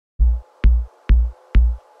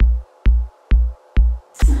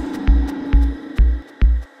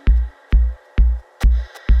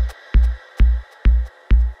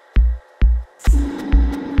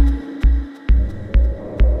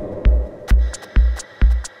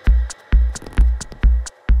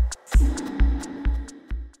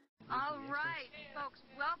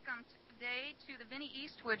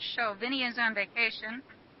good show. Vinny is on vacation.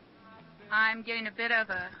 I'm getting a bit of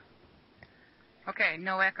a... Okay,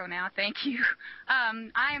 no echo now. Thank you.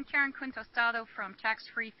 I am Karen Quintostado from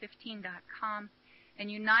TaxFree15.com and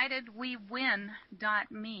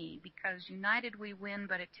UnitedWeWin.me, because United we win,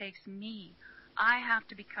 but it takes me. I have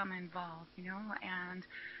to become involved, you know. And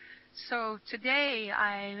so today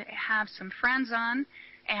I have some friends on,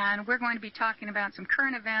 and we're going to be talking about some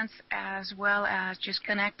current events as well as just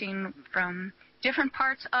connecting from different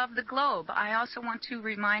parts of the globe. I also want to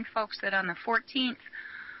remind folks that on the 14th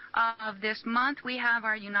of this month, we have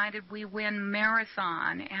our United We Win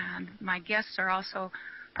Marathon, and my guests are also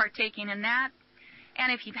partaking in that.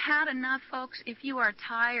 And if you've had enough, folks, if you are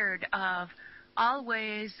tired of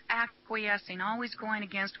always acquiescing, always going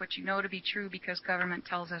against what you know to be true because government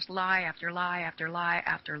tells us lie after lie after lie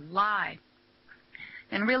after lie,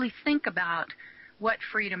 then really think about what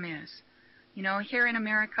freedom is. You know, here in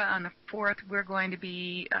America on the 4th, we're going to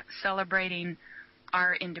be celebrating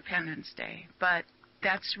our Independence Day, but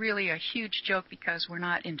that's really a huge joke because we're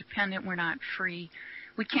not independent, we're not free.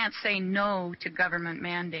 We can't say no to government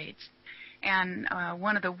mandates. And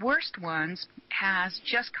one of the worst ones has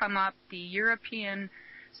just come up, the European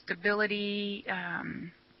Stability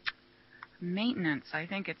Maintenance, I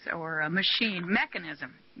think it's, or a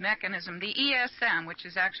mechanism, the ESM, which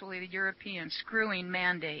is actually the European screwing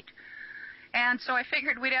mandate. And so I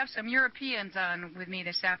figured we'd have some Europeans on with me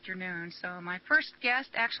this afternoon. So my first guest,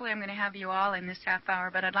 actually I'm going to have you all in this half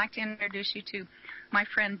hour, but I'd like to introduce you to my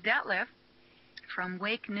friend Detlev from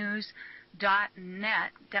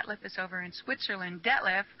wakenews.net. Detlev is over in Switzerland.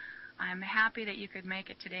 Detlev, I'm happy that you could make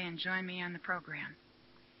it today and join me on the program.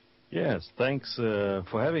 Yes, thanks for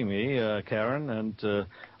having me, Karen, and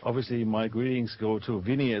obviously my greetings go to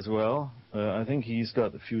Vinny as well. I think he's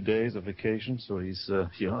got a few days of vacation, so he's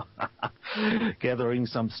gathering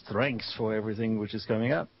some strength for everything which is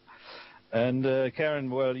coming up. And Karen,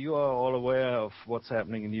 well, you are all aware of what's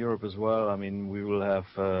happening in Europe as well. I mean, we will have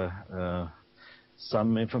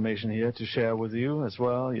some information here to share with you as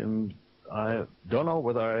well. And I don't know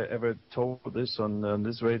whether I ever told this on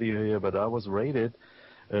this radio here, but I was raided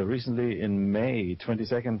recently in May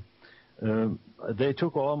 22nd. They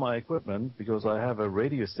took all my equipment because I have a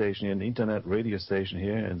radio station, an internet radio station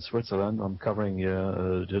here in Switzerland. I'm covering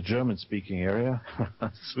the German-speaking area,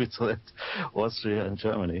 Switzerland, Austria, and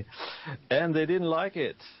Germany. And they didn't like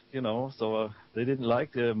it, you know, so they didn't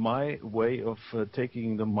like my way of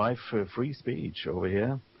taking my free speech over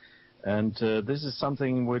here. And this is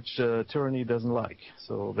something which tyranny doesn't like.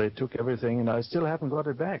 So they took everything, and I still haven't got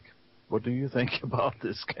it back. What do you think about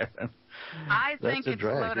this, Karen? I think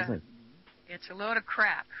it's a load of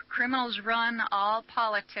crap. Criminals run all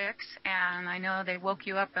politics, and I know they woke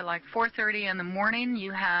you up at like 4:30 in the morning.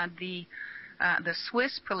 You had the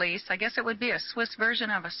Swiss police. I guess it would be a Swiss version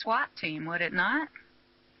of a SWAT team, would it not?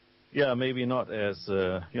 Yeah, maybe not as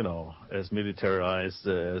as militarized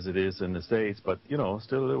as it is in the States, but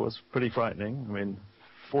still it was pretty frightening. I mean,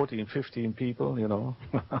 14, 15 people, in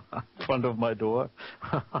front of my door.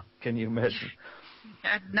 Can you imagine?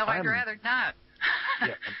 No, I'd rather not.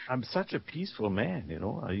 Yeah, I'm such a peaceful man,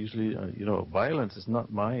 I usually, violence is not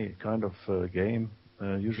my kind of game,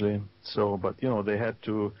 usually. So, but, they had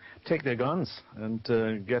to take their guns and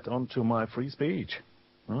get onto my free speech.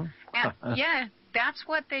 Huh? Yeah, that's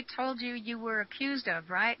what they told you were accused of,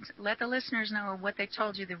 right? Let the listeners know what they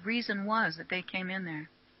told you the reason was that they came in there.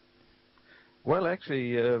 Well,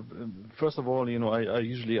 actually, first of all, I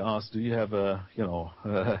usually ask, do you have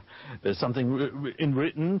something in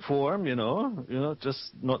written form,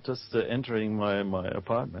 just not just entering my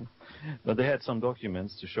apartment, but they had some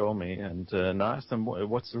documents to show me, and I asked them,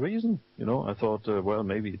 what's the reason? I thought, well,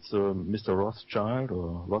 maybe it's Mr. Rothschild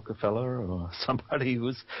or Rockefeller or somebody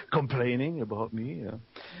who's complaining about me.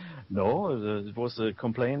 No, it was a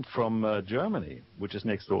complaint from Germany, which is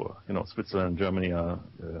next door. Switzerland and Germany are,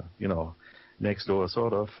 next door,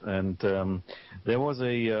 sort of, and there was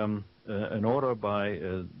an order by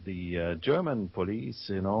the German police.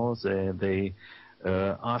 They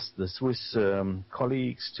asked the Swiss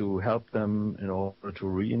colleagues to help them in order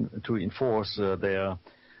to enforce their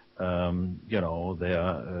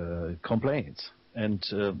complaints, and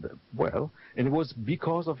and it was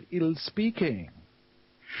because of ill speaking.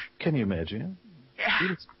 Can you imagine?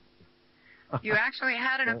 Yeah. You actually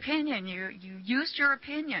had an opinion. You used your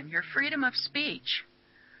opinion, your freedom of speech.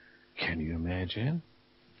 Can you imagine?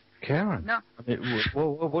 Karen? No. I mean,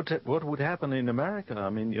 what would happen in America? I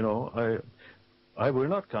mean, I will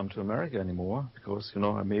not come to America anymore because,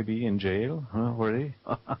 I may be in jail already.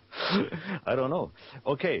 I don't know.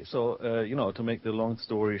 Okay, so, to make the long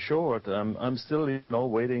story short, I'm still,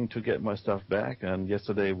 waiting to get my stuff back. And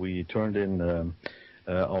yesterday we turned in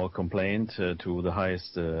our complaint to the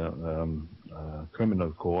highest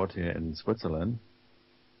criminal court here in Switzerland,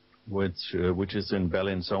 which is in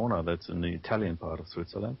Bellinzona. That's in the Italian part of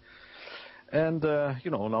Switzerland. And,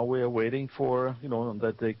 now we're waiting for,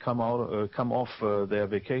 that they come off their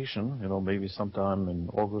vacation, maybe sometime in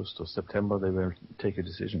August or September they will take a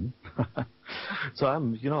decision. So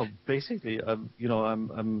I'm, basically,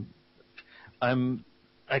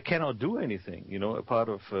 I cannot do anything, apart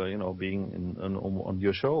of, being on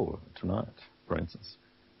your show tonight, for instance.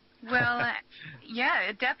 Well, yeah,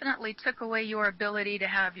 it definitely took away your ability to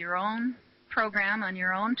have your own program on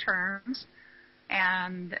your own terms.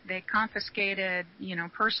 And they confiscated,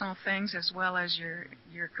 personal things as well as your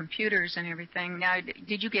computers and everything. Now,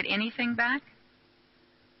 did you get anything back?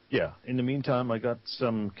 Yeah. In the meantime, I got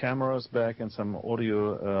some cameras back and some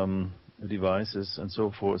audio devices and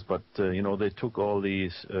so forth. But they took all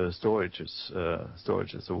these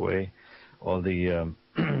storages away, all the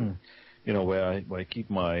where I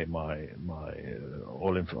keep my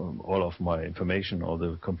all of my information, all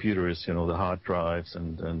the computers, the hard drives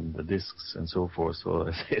and the disks and so forth.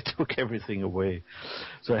 So they took everything away.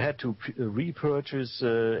 So I had to repurchase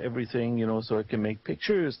everything, so I can make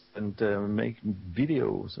pictures and make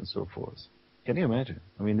videos and so forth. Can you imagine?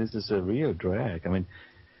 I mean, this is a real drag. I mean,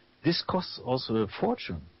 this costs also a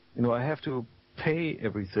fortune. I have to pay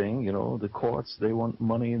everything. The courts, they want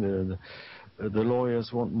money. The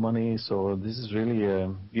lawyers want money, so this is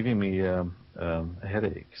really giving me a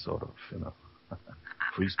headache, sort of,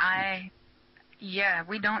 free speech. Yeah,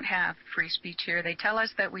 we don't have free speech here. They tell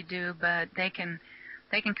us that we do, but they can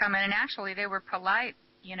come in, and actually they were polite,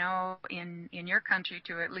 in your country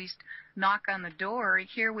to at least knock on the door.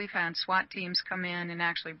 Here we've had SWAT teams come in and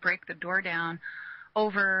actually break the door down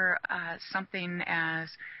over something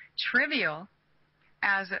as trivial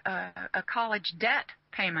as a college debt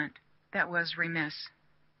payment that was remiss,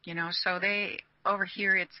 so over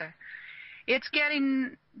here it's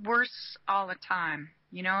getting worse all the time,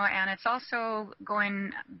 and it's also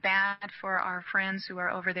going bad for our friends who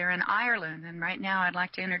are over there in Ireland. And right now I'd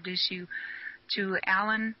like to introduce you to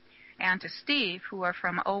Alan and to Steve, who are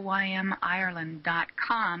from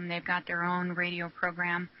oymireland.com. They've got their own radio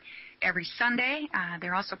program every Sunday.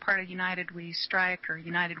 They're also part of UnitedWeStrike or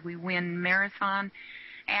UnitedWeWin Marathon,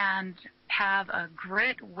 and have a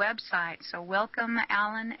great website. So welcome,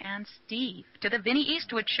 Alan and Steve, to the Vinny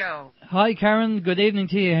Eastwood Show. Hi, Karen. Good evening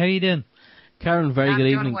to you. How are you doing? Karen, very good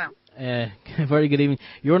evening. Well. Very good evening.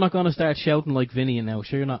 You're not going to start shouting like Vinny now,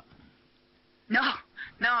 sure you're not? No,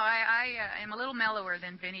 I am a little mellower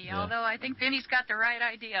than Vinny, although I think Vinny's got the right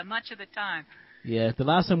idea much of the time. Yeah, the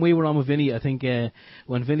last time we were on with Vinny, I think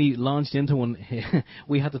when Vinny launched into one,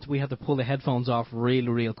 we had to pull the headphones off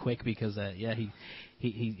real quick because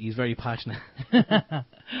he's very passionate.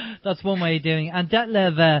 That's one way of doing it. And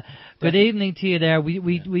Detlev, good evening to you there.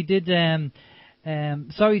 We did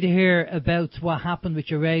sorry to hear about what happened with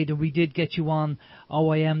your raid, and we did get you on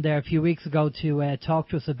OIM there a few weeks ago to talk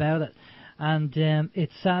to us about it. And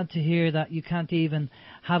it's sad to hear that you can't even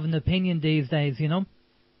have an opinion these days,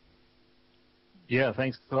 Yeah,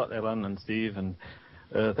 thanks a lot, Ellen and Steve, and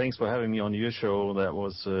thanks for having me on your show. That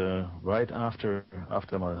was right after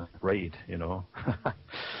my raid,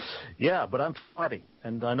 Yeah, but I'm fighting,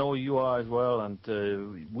 and I know you are as well, and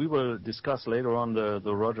we will discuss later on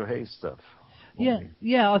the Roger Hayes stuff.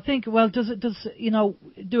 Yeah, I think, well,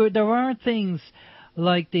 there are things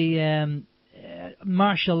like the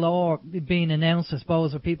martial law being announced, I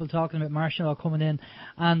suppose, or people talking about martial law coming in,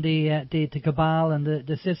 and the cabal and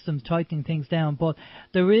the systems tightening things down. But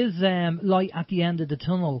there is light at the end of the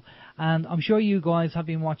tunnel, and I'm sure you guys have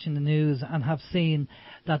been watching the news and have seen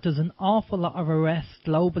that there's an awful lot of arrests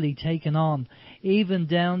globally taken on, even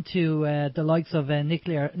down to the likes of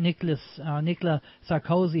Nicolas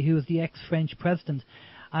Sarkozy, who was the ex-French president,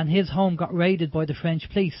 and his home got raided by the French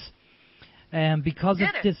police. Because of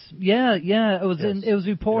this, it was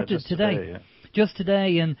reported today. Just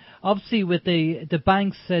today, and obviously with the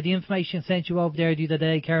banks, the information I sent you over there the other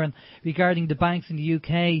day, Karen, regarding the banks in the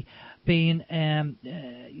UK being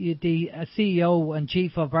the CEO and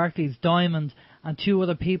chief of Barclays, Diamond, and two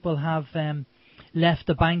other people have left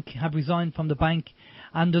the bank, have resigned from the bank,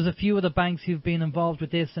 and there's a few other banks who've been involved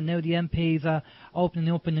with this, and now the MPs are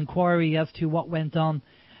opening up an inquiry as to what went on.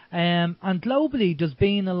 And globally, there's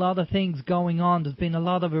been a lot of things going on. There's been a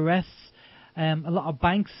lot of arrests, a lot of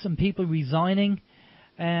banks and people resigning.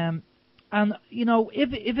 And, you know, if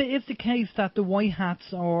it's the case that the white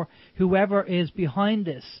hats or whoever is behind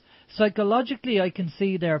this, psychologically I can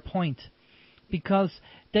see their point, because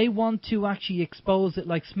they want to actually expose it.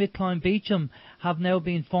 Like SmithKline Beecham have now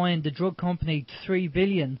been fined, the drug company, $3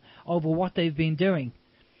 billion over what they've been doing.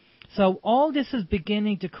 So all this is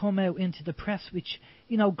beginning to come out into the press, which,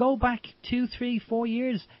 you know, go back 2, 3, 4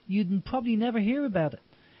 years, you'd probably never hear about it.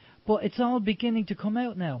 But it's all beginning to come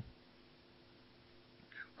out now.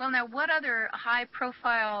 Well, now, what other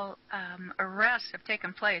high-profile arrests have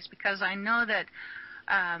taken place? Because I know that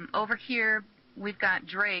over here we've got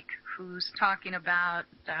Drake, who's talking about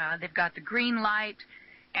they've got the green light,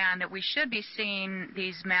 and that we should be seeing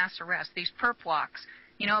these mass arrests, these perp walks.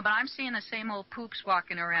 You know, but I'm seeing the same old poops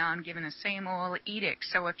walking around giving the same old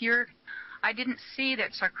edicts. So if you're, I didn't see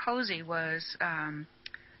that Sarkozy was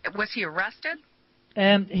he arrested?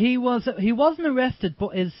 He wasn't arrested,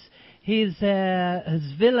 but his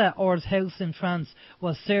villa or his house in France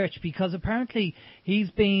was searched, because apparently he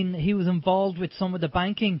was involved with some of the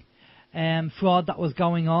banking fraud that was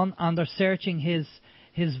going on, and they're searching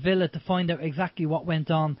his villa to find out exactly what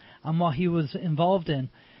went on and what he was involved in.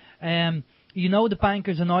 You know, the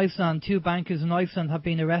bankers in Iceland, 2 bankers in Iceland have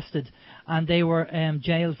been arrested, and they were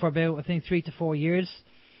jailed for about, I think, 3 to 4 years.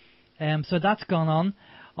 So that's gone on.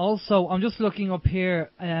 Also, I'm just looking up here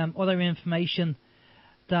other information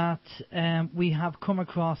that we have come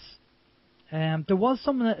across. There was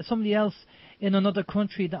somebody else in another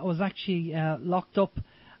country that was actually locked up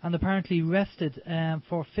and apparently arrested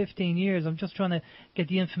for 15 years. I'm just trying to get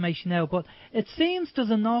the information out, but it seems there's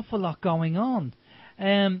an awful lot going on.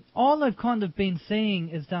 All I've kind of been saying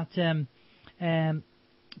is that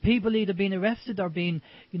people either being arrested or being,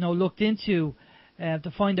 you know, looked into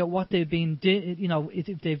to find out what they've been,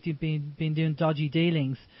 if they've been doing dodgy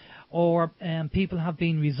dealings, or people have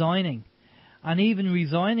been resigning, and even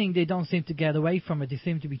resigning, they don't seem to get away from it. They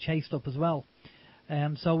seem to be chased up as well.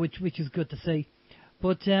 So which is good to see.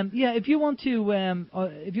 But yeah, if you want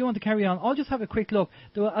to carry on, I'll just have a quick look.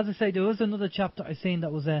 As I say, there was another chap that I seen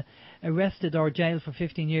that was arrested or jailed for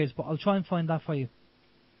 15 years, but I'll try and find that for you.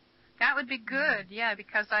 That would be good, yeah,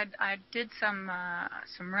 because I did some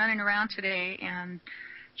running around today and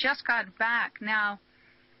just got back. Now,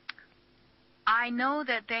 I know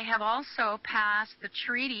that they have also passed the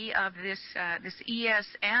treaty of this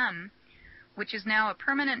ESM, which is now a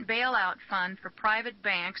permanent bailout fund for private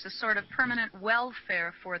banks, a sort of permanent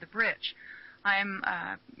welfare for the rich. I'm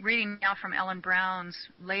reading now from Ellen Brown's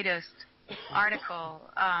latest article.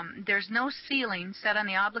 There's no ceiling set on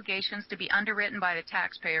the obligations to be underwritten by the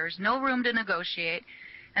taxpayers, no room to negotiate,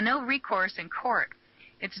 and no recourse in court.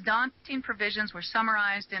 Its daunting provisions were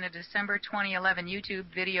summarized in a December 2011 YouTube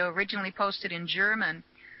video originally posted in German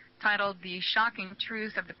titled The Shocking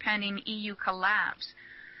Truth of the Pending EU Collapse.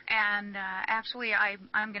 And actually,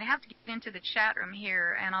 I'm going to have to get into the chat room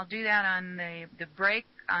here, and I'll do that on the break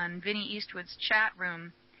on Vinny Eastwood's chat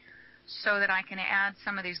room so that I can add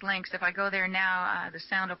some of these links. If I go there now, the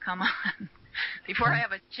sound will come on before I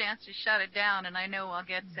have a chance to shut it down, and I know I'll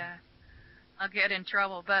get in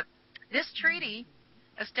trouble. But this treaty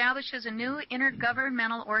establishes a new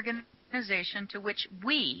intergovernmental organization to which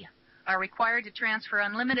we are required to transfer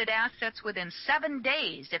unlimited assets within 7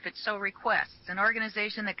 days if it so requests, an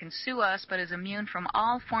organization that can sue us but is immune from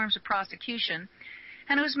all forms of prosecution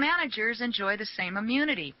and whose managers enjoy the same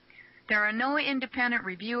immunity. There are no independent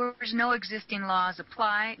reviewers, no existing laws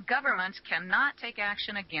apply, governments cannot take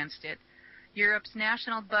action against it. Europe's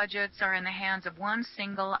national budgets are in the hands of one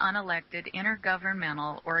single unelected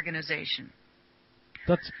intergovernmental organization.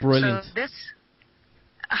 That's brilliant. So this,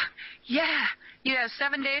 you have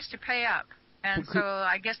 7 days to pay up. And so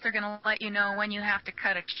I guess they're going to let you know when you have to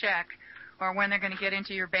cut a check or when they're going to get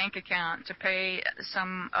into your bank account to pay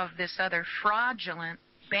some of this other fraudulent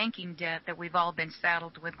banking debt that we've all been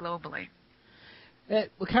saddled with globally.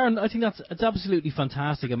 Well, Karen, I think it's absolutely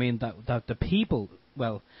fantastic. I mean, that the people,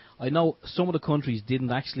 well, I know some of the countries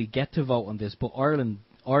didn't actually get to vote on this, but Ireland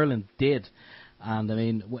did. And I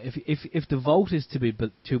mean, if the vote is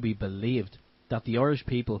to be believed, that the Irish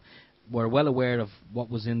people were well aware of what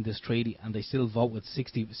was in this treaty, and they still voted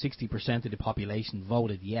 60% of the population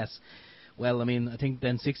voted yes. Well, I mean, I think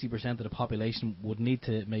then 60% of the population would need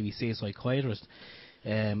to maybe see a psychiatrist.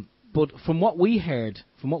 But from what we've heard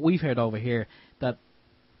over here, that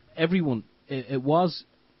everyone, it was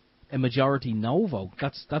a majority no vote.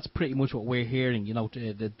 That's pretty much what we're hearing. You know,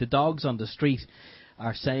 the dogs on the street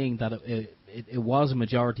are saying that it was a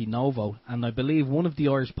majority no vote, and I believe one of the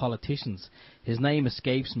Irish politicians, his name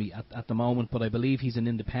escapes me at the moment, but I believe he's an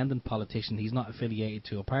independent politician. He's not affiliated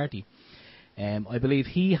to a party. I believe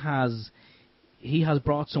he has he has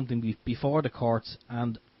brought something before the courts,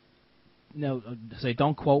 and now say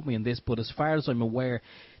don't quote me on this, but as far as I'm aware,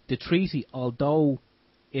 the treaty, although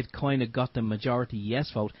it kind of got the majority yes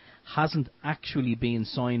vote, hasn't actually been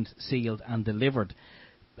signed, sealed, and delivered.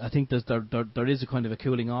 I think there is a kind of a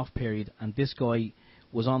cooling off period, and this guy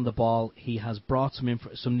was on the ball. He has brought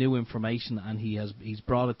some new information, and he's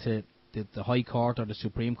brought it to the High Court or the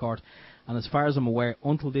Supreme Court. And as far as I'm aware,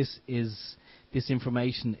 until this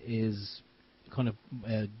information is kind of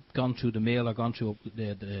gone through the mill or gone through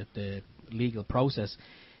the legal process,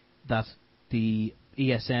 that the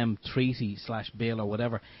ESM treaty / bill or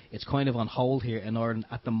whatever, it's kind of on hold here in Ireland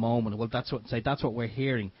at the moment. Well, that's what we're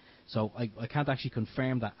hearing. So I can't actually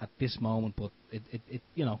confirm that at this moment, but it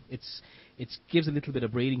gives a little bit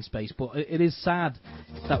of breathing space. But it is sad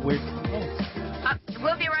that we're.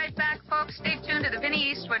 We'll be right back, folks. Stay tuned to the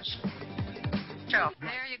Vinny Eastwood Show.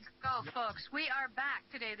 There you go, folks. We are back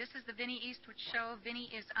today. This is the Vinny Eastwood Show. Vinny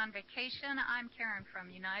is on vacation. I'm Karen from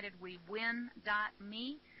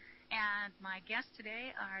UnitedWeWin.me. And my guests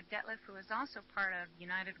today are Detlev, who is also part of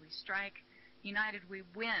UnitedWeStrike,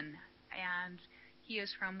 UnitedWeWin, and he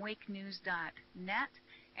is from wakenews.net.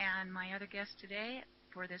 And my other guests today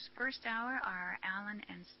for this first hour are Alan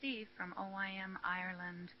and Steve from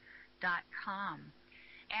OIMIreland.com.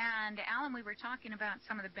 And Alan, we were talking about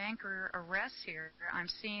some of the banker arrests here. I'm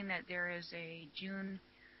seeing that there is a June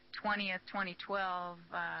 20th, 2012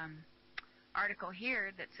 article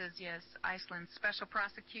here that says, yes, Iceland's special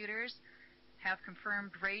prosecutors have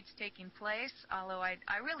confirmed raids taking place, although I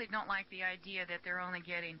really don't like the idea that they're only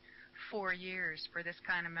getting 4 years for this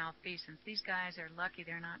kind of malfeasance. These guys are lucky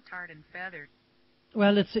they're not tarred and feathered.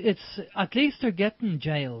 Well, it's at least they're getting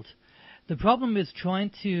jailed. The problem is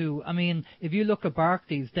trying to, if you look at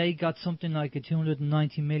Barclays, they got something like a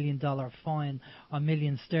 $290 million fine, or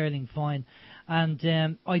million sterling fine,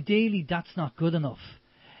 and ideally that's not good enough.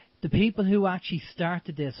 The people who actually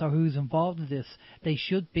started this or who's involved in this, they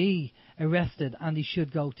should be arrested and they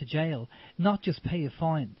should go to jail, not just pay a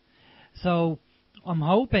fine. So I'm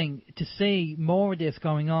hoping to see more of this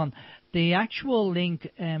going on. The actual link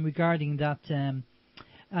regarding that,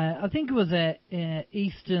 I think it was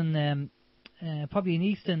probably an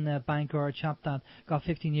Eastern banker or a chap that got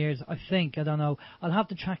 15 years, I think. I don't know. I'll have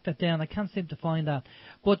to track that down. I can't seem to find that.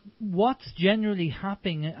 But what's generally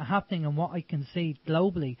happening and what I can see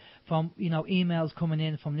globally from, emails coming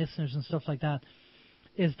in from listeners and stuff like that,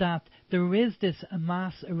 is that there is this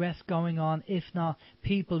mass arrest going on, if not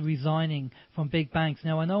people resigning from big banks.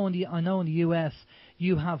 Now, I know in the US,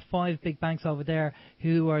 you have 5 big banks over there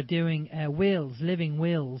who are doing living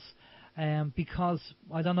wills, because,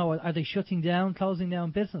 I don't know, are they shutting down, closing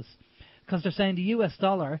down business? Because they're saying the US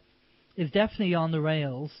dollar is definitely on the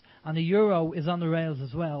rails, and the euro is on the rails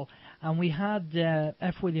as well. And we had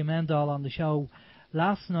F. William Endall on the show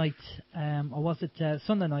last night, or was it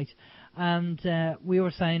Sunday night, and we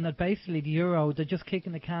were saying that basically the euro, they're just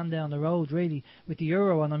kicking the can down the road, really, with the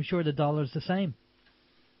euro, and I'm sure the dollar's the same.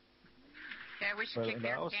 Yeah, we should kick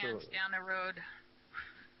their cans down the road.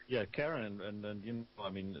 Yeah, Karen, and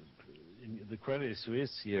the Credit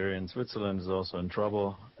Suisse here in Switzerland is also in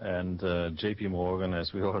trouble, and JP Morgan,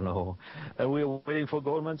 as we all know. And we're waiting for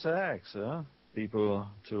Goldman Sachs, people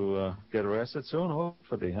to get arrested soon,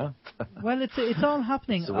 hopefully, huh? Well, it's all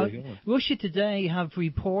happening. Russia Today have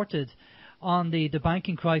reported on the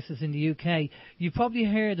banking crisis in the UK. You've probably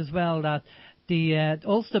heard as well that the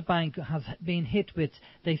Ulster Bank has been hit with,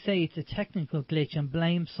 they say it's a technical glitch, and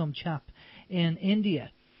blame some chap in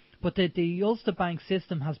India. But the Ulster Bank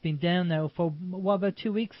system has been down now for, about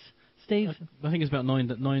 2 weeks, Steve? I think it's about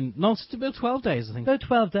 9. No, it's about 12 days, I think. About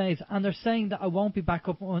 12 days, and they're saying that I won't be back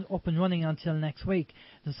up and running until next week.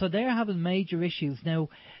 So they're having major issues. Now,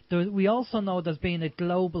 we also know there's been a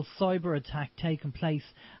global cyber attack taking place,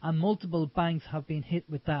 and multiple banks have been hit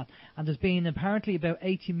with that. And there's been apparently about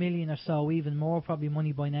 80 million or so, even more probably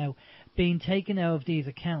money by now, being taken out of these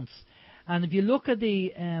accounts. And if you look at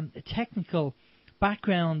the technical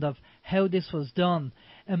background of how this was done,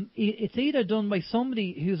 it's either done by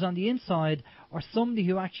somebody who's on the inside or somebody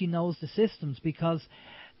who actually knows the systems, because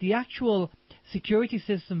the actual security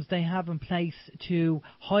systems they have in place to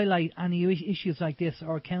highlight any issues like this,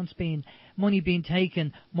 or accounts money being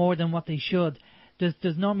taken more than what they should,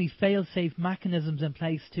 there's normally fail-safe mechanisms in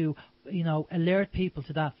place to alert people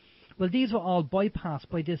to that. Well, these were all bypassed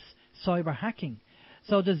by this cyber hacking.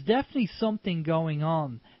 So there's definitely something going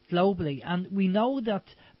on globally, and we know that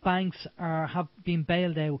banks have been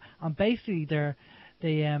bailed out, and basically they've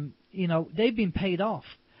been paid off.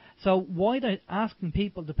 So why they're asking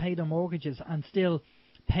people to pay their mortgages and still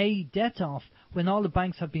pay debt off when all the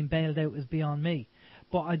banks have been bailed out is beyond me.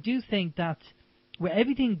 But I do think that with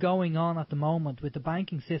everything going on at the moment with the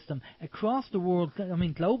banking system across the world, I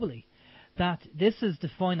mean globally, that this is the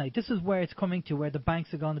finite. This is where it's coming to, where the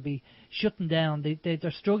banks are going to be shutting down.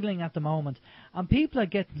 They're struggling at the moment. And people are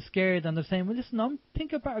getting scared and they're saying, well, listen, I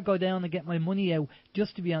think I better go down and get my money out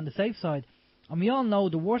just to be on the safe side. And we all know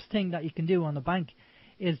the worst thing that you can do on a bank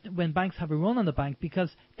is when banks have a run on the bank,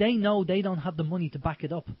 because they know they don't have the money to back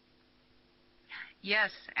it up.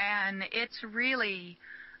 Yes, and it's really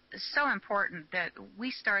so important that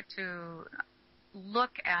we start to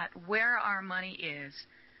look at where our money is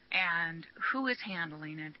and who is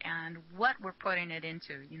handling it and what we're putting it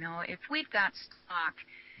into. You know, if we've got stock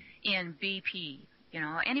in BP, you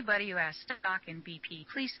know, anybody who has stock in BP,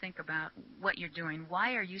 please think about what you're doing.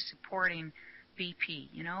 Why are you supporting BP?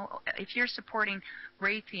 You know, if you're supporting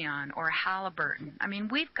Raytheon or Halliburton, I mean,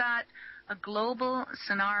 we've got a global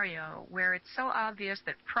scenario where it's so obvious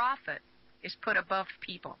that profit is put above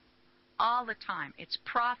people all the time. It's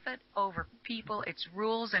profit over people, it's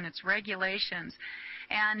rules and it's regulations.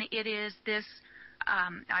 And it is this,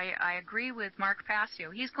 I agree with Mark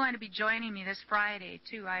Passio. He's going to be joining me this Friday,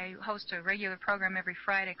 too. I host a regular program every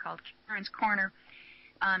Friday called Karen's Corner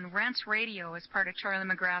on Rents Radio as part of Charlie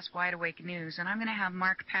McGrath's Wide Awake News. And I'm going to have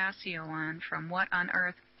Mark Passio on from What on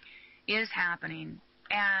Earth is Happening.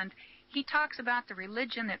 And he talks about the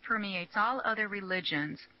religion that permeates all other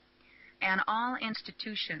religions and all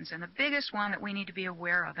institutions. And the biggest one that we need to be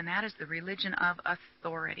aware of, and that is the religion of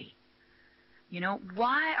authority. You know,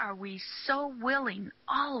 why are we so willing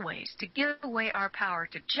always to give away our power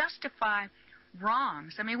to justify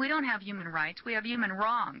wrongs? I mean, we don't have human rights. We have human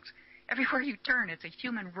wrongs. Everywhere you turn, it's a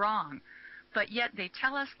human wrong. But yet they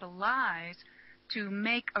tell us the lies to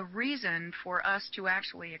make a reason for us to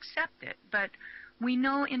actually accept it. But we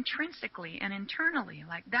know intrinsically and internally,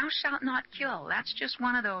 like, thou shalt not kill. That's just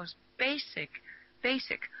one of those basic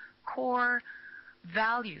core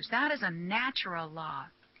values. That is a natural law.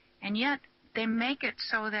 And yet they make it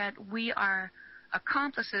so that we are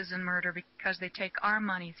accomplices in murder because they take our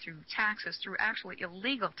money through taxes, through actually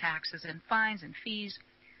illegal taxes and fines and fees,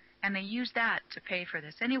 and they use that to pay for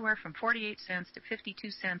this. Anywhere from 48 cents to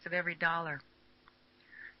 52 cents of every dollar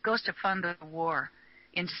goes to fund the war,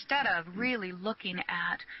 instead of really looking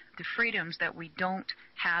at the freedoms that we don't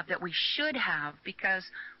have, that we should have, because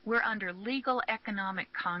we're under legal economic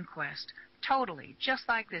conquest, totally, just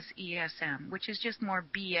like this ESM, which is just more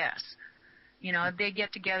BS. You know, they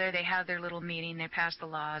get together, they have their little meeting, they pass the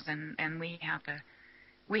laws, and we have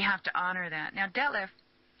to honor that. Now, Detlev,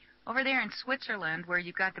 over there in Switzerland, where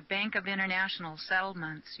you've got the Bank of International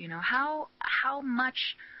Settlements, you know, how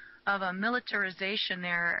much of a militarization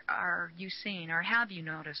there are you seeing, or have you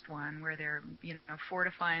noticed one where they're, you know,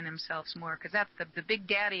 fortifying themselves more? Because that's the big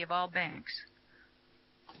daddy of all banks.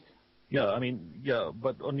 Yeah, I mean, yeah,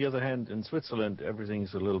 but on the other hand, in Switzerland,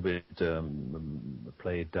 everything's a little bit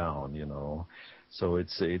played down, you know. So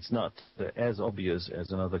it's not as obvious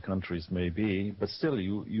as in other countries may be, but still,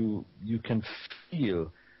 you can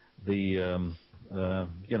feel the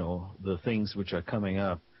you know, the things which are coming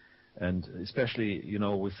up, and especially, you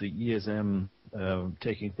know, with the ESM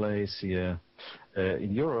taking place here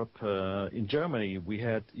in Europe, in Germany, we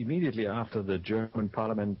had immediately after the German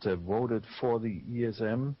Parliament voted for the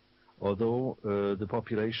ESM. Although the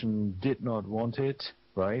population did not want it,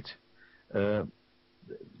 right?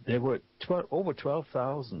 There were over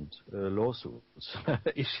 12,000 lawsuits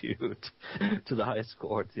issued to the highest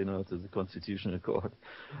court, you know, to the Constitutional Court,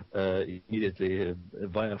 immediately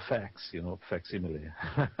via fax, you know, facsimile.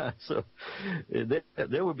 So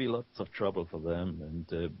there would be lots of trouble for them.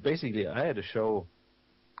 And basically, I had a show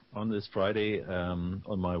on this Friday on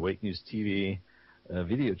my Wake News TV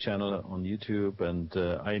video channel on YouTube, and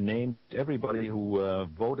I named everybody who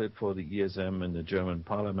voted for the ESM in the German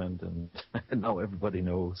Parliament, and now everybody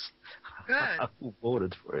knows who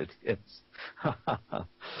voted for it. Yes.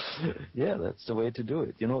 Yeah, that's the way to do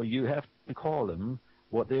it. You know, you have to call them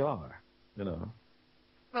what they are, you know.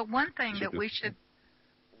 Well, one thing that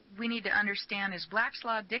we need to understand is Black's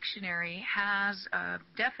Law Dictionary has a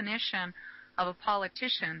definition of a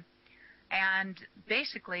politician. And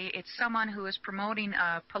basically, it's someone who is promoting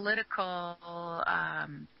a political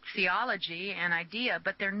theology and idea,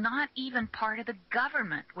 but they're not even part of the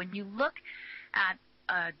government. When you look at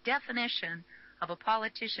a definition of a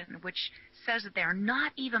politician which says that they're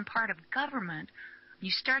not even part of government, you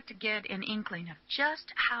start to get an inkling of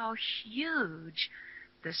just how huge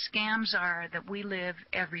the scams are that we live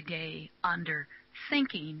every day under,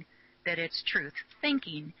 thinking that it's truth,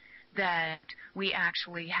 thinking that we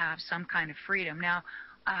actually have some kind of freedom. Now,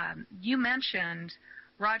 you mentioned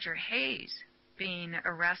Roger Hayes being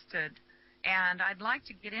arrested And I'd like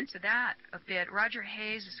to get into that a bit. Roger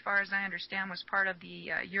Hayes, as far as I understand, was part of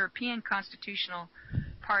the European Constitutional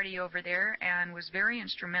Party over there and was very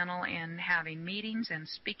instrumental in having meetings and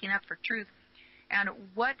speaking up for truth. And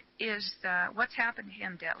what's happened to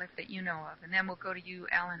him, Detlev, that you know of? And then we'll go to you,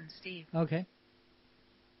 Alan and Steve. Okay.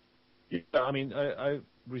 Yeah, I mean, I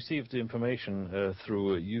received the information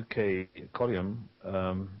through a UK column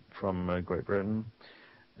from Great Britain,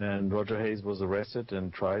 and Roger Hayes was arrested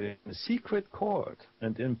and tried in a secret court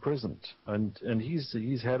and imprisoned. And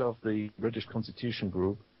he's head of the British Constitution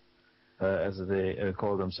Group, as they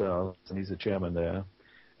call themselves, and he's the chairman there.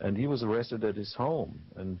 And he was arrested at his home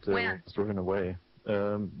and was driven away.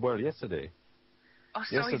 Well, yesterday. Oh,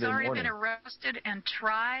 so he's already been arrested and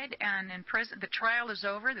tried and in prison. The trial is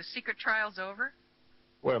over? The secret trial's over?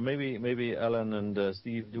 Well, maybe Alan and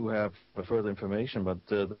Steve do have further information, but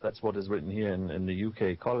that's what is written here in the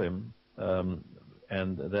UK column,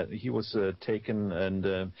 and that he was taken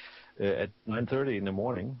and at 9:30 in the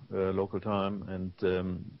morning, local time, and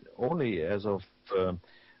only as of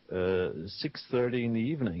 6:30 in the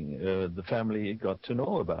evening, the family got to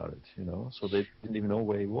know about it, so they didn't even know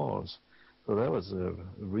where he was. So that was a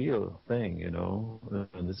real thing,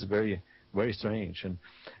 and it's very, very strange. And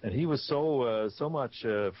he was so much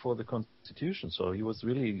for the Constitution, so he was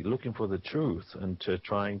really looking for the truth and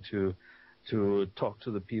trying to talk to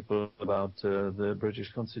the people about the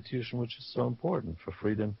British Constitution, which is so important for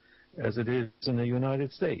freedom as it is in the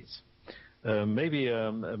United States. Maybe,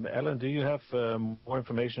 Alan, do you have more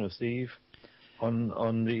information of Steve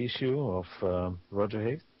on the issue of Roger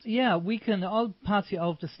Hayes? Yeah, I'll pass you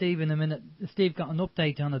over to Steve in a minute. Steve got an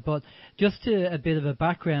update on it, but just a bit of a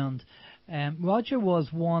background. Roger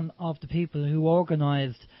was one of the people who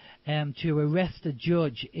organised to arrest a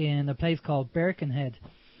judge in a place called Birkenhead.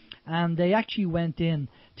 And they actually went in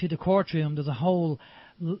to the courtroom. There's a whole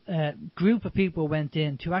group of people went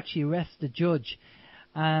in to actually arrest the judge.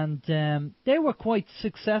 And they were quite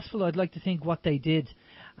successful, I'd like to think, what they did.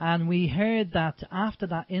 And we heard that after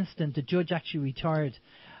that incident, the judge actually retired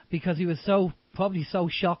because he was probably so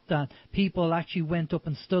shocked that people actually went up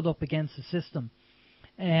and stood up against the system.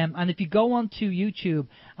 And if you go onto YouTube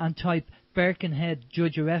and type Birkenhead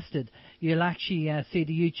judge arrested, you'll actually see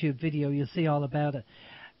the YouTube video. You'll see all about it.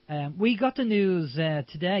 We got the news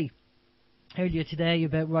earlier today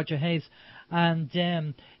about Roger Hayes. And,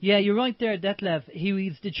 yeah, you're right there, Detlev.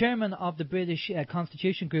 He's the chairman of the British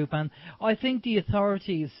Constitution Group, and I think the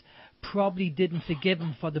authorities probably didn't forgive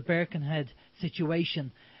him for the Birkenhead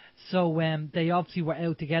situation. So they obviously were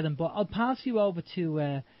out to get him. But I'll pass you over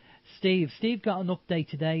to Steve. Steve got an update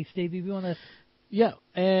today. Steve, if you want to... Yeah,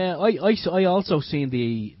 I also seen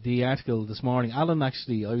the article this morning. Alan,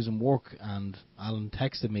 actually, I was in work, and Alan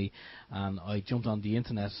texted me, and I jumped on the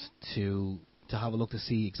internet to have a look to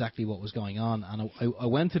see exactly what was going on. And I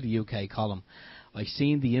went to the UK column. I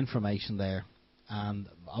seen the information there, and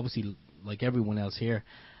obviously, like everyone else here,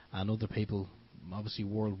 and other people, obviously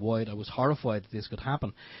worldwide, I was horrified that this could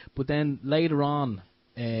happen. But then later on,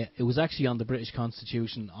 it was actually on the British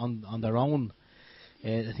Constitution, on their own,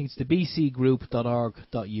 I think it's the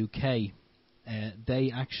bcgroup.org.uk,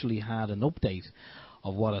 they actually had an update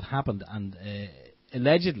of what had happened, and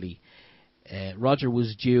allegedly Roger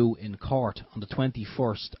was due in court on the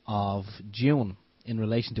 21st of June in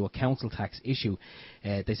relation to a council tax issue.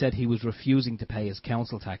 They said he was refusing to pay his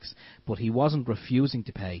council tax, but he wasn't refusing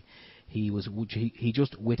to pay. He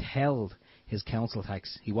just withheld his council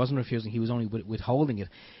tax. He wasn't refusing, he was only withholding it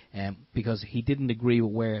because he didn't agree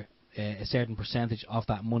with where a certain percentage of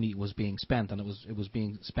that money was being spent, and it was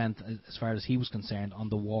being spent, as far as he was concerned, on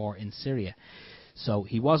the war in Syria. So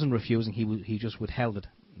he wasn't refusing, he just withheld it,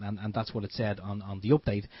 and that's what it said on the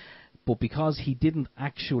update. But because he didn't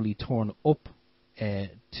actually turn up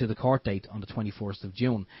to the court date on the 21st of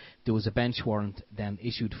June, there was a bench warrant then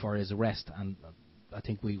issued for his arrest, and I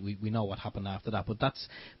think we know what happened after that. But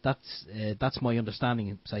that's my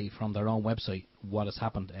understanding, say, from their own website, what has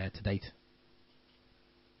happened to date.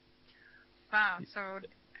 Wow, so were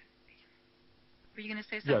you going to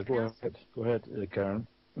say something else? Go ahead, Karen.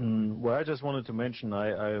 Well, I just wanted to mention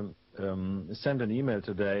I sent an email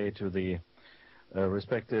today to the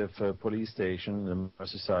respective police station, the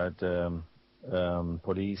Merseyside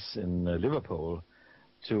police in Liverpool,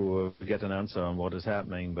 to get an answer on what is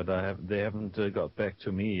happening, but they haven't got back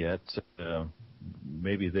to me yet.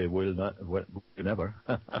 Maybe they will not. Never.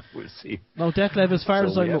 We'll see. No, Detlev, as far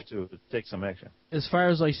as I have to take some action. As far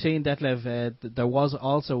as I seen, Detlev, there was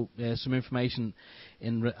also some information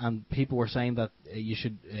and people were saying that you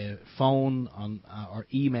should phone on or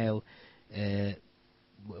email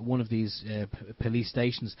one of these police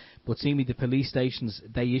stations. But seemingly the police stations,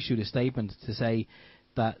 they issued a statement to say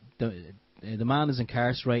that the man is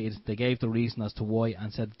incarcerated. They gave the reason as to why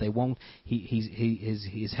and said that they won't.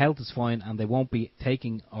 His health is fine and they won't be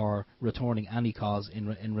taking or returning any calls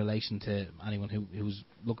in relation to anyone who's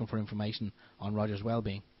looking for information on Roger's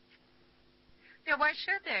well-being. Yeah, why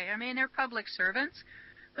should they? I mean, they're public servants,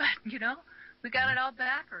 but we got it all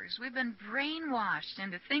backwards. We've been brainwashed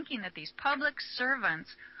into thinking that these public servants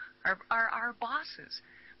are our bosses.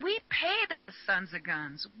 We pay the sons of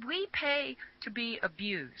guns. We pay to be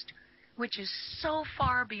abused, which is so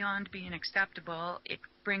far beyond being acceptable. It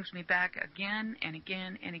brings me back again and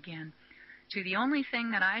again and again to the only thing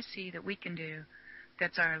that I see that we can do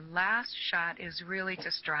that's our last shot is really to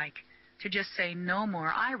strike, to just say no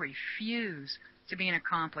more. I refuse to be an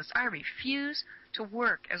accomplice. I refuse to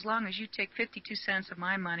work as long as you take 52 cents of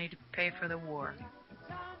my money to pay for the war.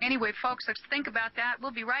 Anyway, folks, let's think about that.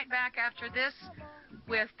 We'll be right back after this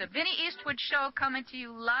with the Vinny Eastwood Show coming to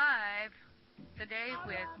you live today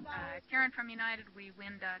with Karen from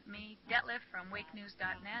UnitedWeWin.me, Detlev from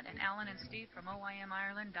WakeNews.net, and Alan and Steve from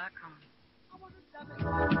OIMIreland.com.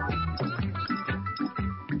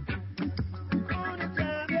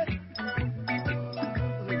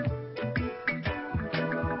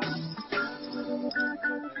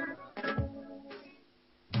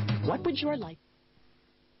 What would your life...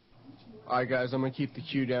 All right, guys, I'm going to keep the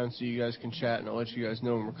queue down so you guys can chat, and I'll let you guys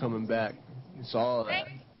know when we're coming back. It's all of that.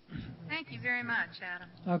 Thank you very much, Adam.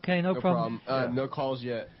 Okay, no problem. No calls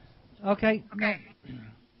yet. Okay.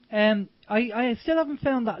 I still haven't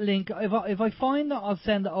found that link. If I find it, I'll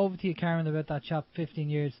send it over to you, Karen, about that chap, 15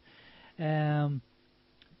 years. Yeah,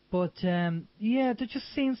 there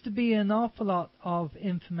just seems to be an awful lot of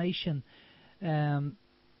information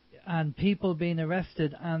and people being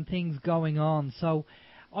arrested and things going on. So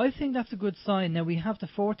I think that's a good sign. Now, we have the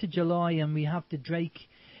 4th of July and we have the Drake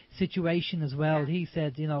situation as well. He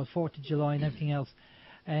said, 4th of July and everything else.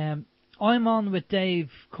 I'm on with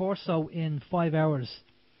Dave Corso in 5 hours.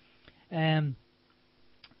 So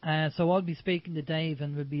I'll be speaking to Dave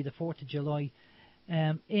and will be the 4th of July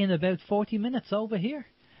in about 40 minutes over here.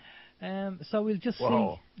 So we'll just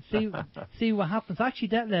see what happens. Actually,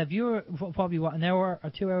 Detlev, you're probably, an hour or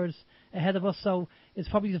 2 hours ahead of us, so it's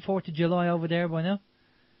probably the 4th of July over there by now.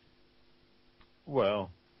 Well,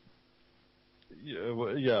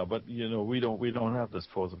 yeah, but we don't have this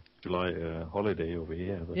 4th of July holiday over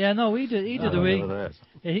here. Yeah, no, either do we.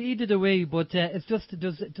 Either do we, but it's just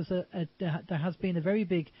there has been a very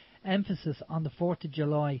big emphasis on the 4th of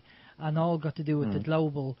July, and all got to do with the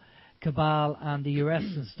global cabal and the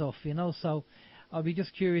arrests and stuff, so I'll be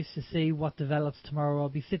just curious to see what develops tomorrow. I'll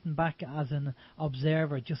be sitting back as an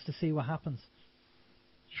observer just to see what happens.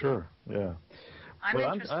 Sure, yeah.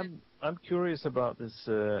 I'm curious about this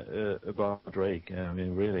about Drake. I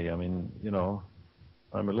mean, really, I'm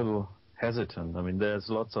a little hesitant. I mean, there's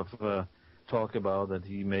lots of talk about that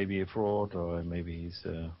he may be a fraud or maybe he's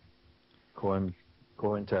COINTEL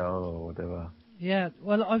or whatever. Yeah,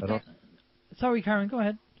 well, sorry, Karen, go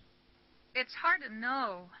ahead. It's hard to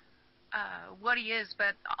know what he is,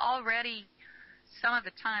 but already some of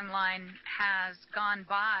the timeline has gone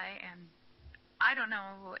by, and I don't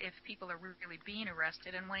know if people are really being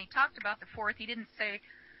arrested. And when he talked about the 4th, he didn't say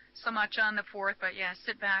so much on the 4th, but yeah,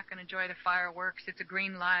 sit back and enjoy the fireworks. It's a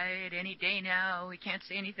green light any day now. We can't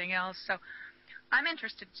say anything else. So I'm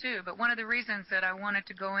interested too, but one of the reasons that I wanted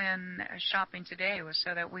to go in shopping today was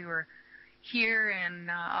so that we were here and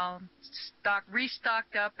all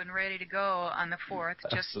restocked up and ready to go on the 4th.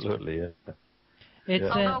 Absolutely, yeah. It's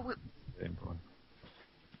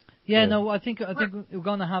no, I think we're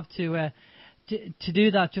going to have to do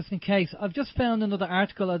that just in case. I've just found another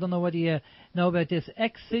article. I don't know whether you know about this.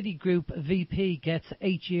 Ex-Citigroup VP gets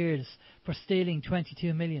 8 years for stealing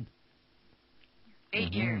 22 million.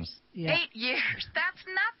 8 years. Yeah. 8 years. That's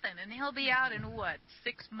nothing, and he'll be out in what,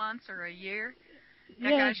 6 months or a year? That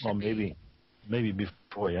guy maybe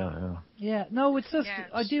before, yeah. Yeah, no, it's just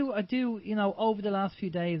I do. Over the last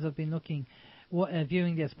few days, I've been looking,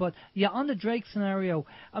 viewing this, but yeah, on the Drake scenario,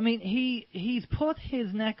 I mean, he's put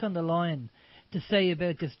his neck on the line to say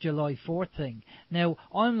about this July 4th thing. Now,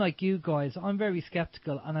 I'm like you guys, I'm very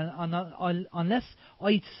skeptical, and unless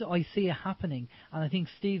I see it happening, and I think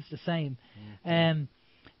Steve's the same,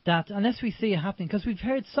 that unless we see it happening, because we've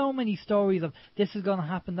heard so many stories of this is going to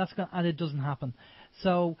happen, and it doesn't happen.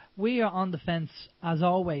 So we are on the fence as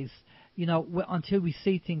always, until we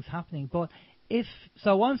see things happening. But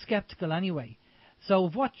I'm skeptical anyway. So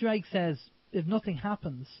if what Drake says, if nothing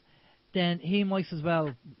happens, then he might as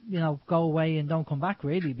well, go away and don't come back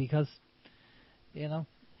really, because,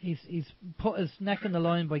 he's put his neck on the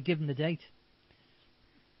line by giving the date.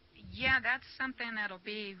 Yeah, that's something that'll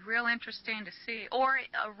be real interesting to see. Or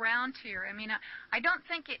around here. I mean, I don't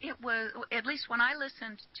think it was, at least when I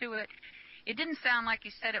listened to it, it didn't sound like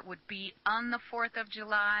he said it would be on the 4th of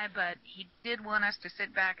July, but he did want us to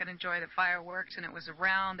sit back and enjoy the fireworks, and it was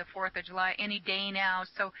around the 4th of July any day now.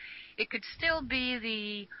 So it could still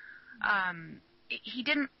be he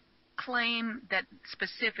didn't claim that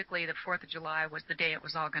specifically the 4th of July was the day it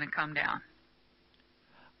was all going to come down.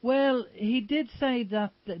 Well, he did say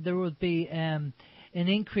that there would be an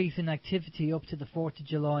increase in activity up to the 4th of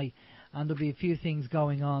July, and there'll be a few things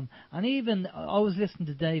going on. And even, I was listening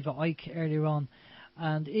to David Icke earlier on,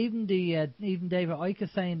 and even David Icke is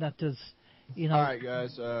saying that there's, you know... All right,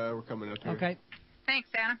 guys, we're coming up here. Okay. Thanks,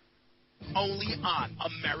 Anna. Only on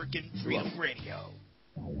American Freedom Radio.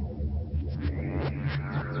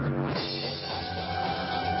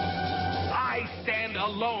 I stand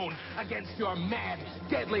alone against your mad,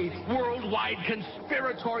 deadly, worldwide,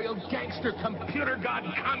 conspiratorial, gangster, computer god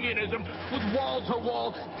communism with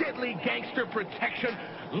wall-to-wall, deadly gangster protection,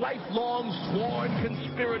 lifelong sworn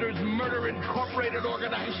conspirators, murder, incorporated,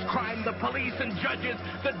 organized crime, the police and judges,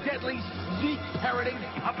 the deadly, sneak parroting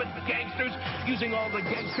puppet gangsters using all the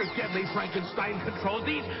gangster deadly Frankenstein controls.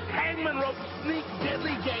 These hangman rope sneak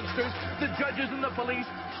deadly gangsters, the judges and the police,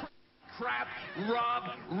 trap, rob,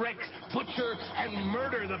 wreck, butcher, and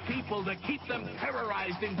murder the people to keep them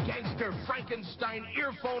terrorized in gangster Frankenstein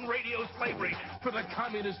earphone radio slavery for the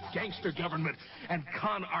communist gangster government and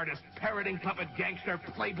con artist parroting puppet gangster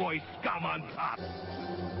playboy scum on top.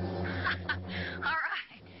 All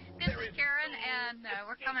right. This is Karen, and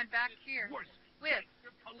we're coming back here with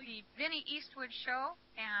the Vinny Eastwood Show,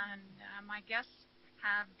 and my guests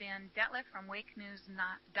have been Detlev from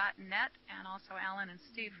wakenews.net and also Alan and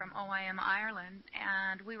Steve from OIM Ireland.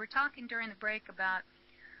 And we were talking during the break about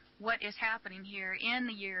what is happening here in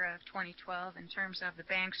the year of 2012 in terms of the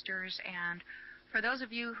Banksters. And for those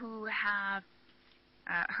of you who have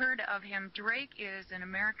heard of him, Drake is an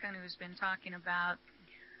American who's been talking about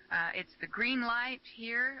it's the green light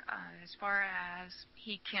here as far as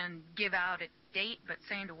he can give out a date, but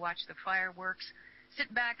saying to watch the fireworks.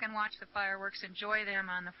 Sit back and watch the fireworks, enjoy them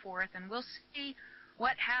on the 4th, and we'll see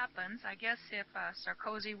what happens. I guess if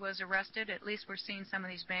Sarkozy was arrested, at least we're seeing some of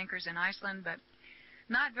these bankers in Iceland, but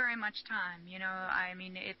not very much time. You know, I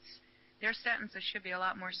mean, their sentences should be a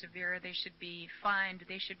lot more severe. They should be fined.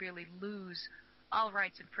 They should really lose all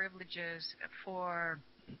rights and privileges for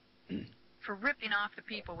ripping off the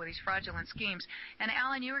people with these fraudulent schemes. And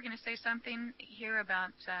Alan, you were going to say something here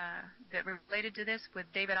about that related to this with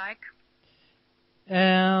David Icke.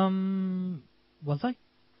 Was I?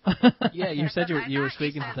 Yeah, you said you were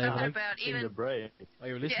speaking to David Icke. In the break. Oh,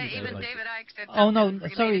 you were listening to even David Icke said Oh, no,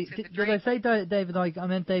 sorry. Did I say David Icke? I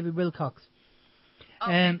meant David Wilcox.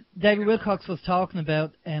 Okay. David Wilcox was talking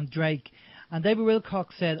about Drake, and David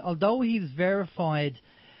Wilcox said, although he's verified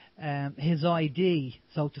his ID,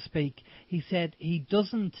 so to speak, he said he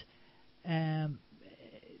doesn't...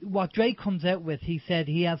 what Drake comes out with, he said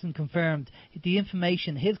he hasn't confirmed the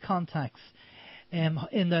information, his contacts in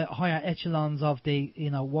the higher echelons of the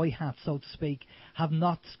white hat, so to speak, have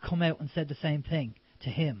not come out and said the same thing to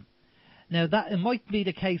him. Now that it might be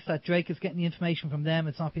the case that Drake is getting the information from them,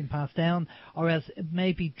 it's not being passed down, or else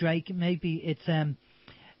maybe it's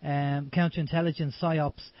counterintelligence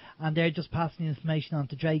psyops, and they're just passing the information on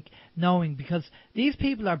to Drake, knowing, because these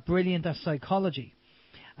people are brilliant at psychology.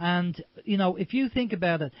 And, if you think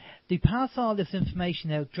about it, they pass all this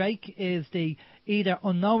information out. Drake is either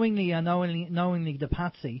unknowingly or knowingly the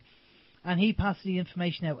patsy, and he passes the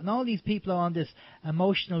information out. And all these people are on this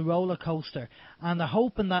emotional roller coaster, and they're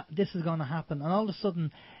hoping that this is going to happen. And all of a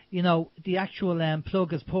sudden, the actual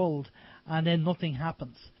plug is pulled, and then nothing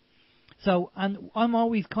happens. So, and I'm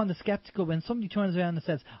always kind of skeptical when somebody turns around and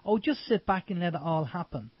says, oh, just sit back and let it all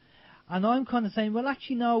happen. And I'm kind of saying, well,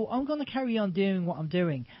 actually, no, I'm going to carry on doing what I'm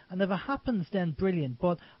doing. And if it happens, then brilliant.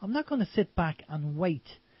 But I'm not going to sit back and wait.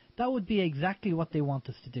 That would be exactly what they want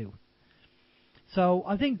us to do. So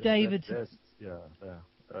I think David...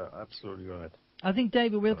 absolutely right. I think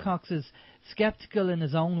David Wilcox is skeptical in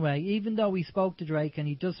his own way. Even though he spoke to Drake, and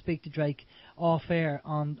he does speak to Drake off air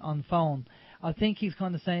on phone, I think he's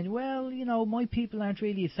kind of saying, well, my people aren't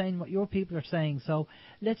really saying what your people are saying, so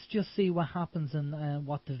let's just see what happens and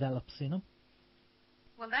what develops,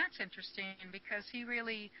 Well, that's interesting, because he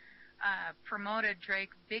really promoted Drake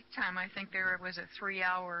big time. I think there was a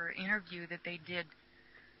 3-hour interview that they did.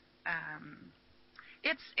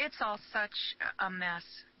 It's all such a mess,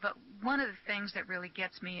 but one of the things that really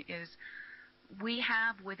gets me is we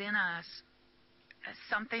have within us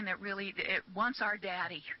something that really, it wants our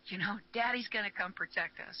daddy. Daddy's going to come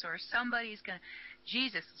protect us, or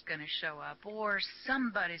Jesus is going to show up, or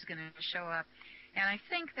somebody's going to show up. And I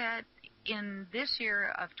think that in this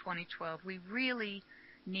year of 2012, we really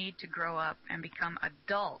need to grow up and become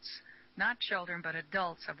adults, not children, but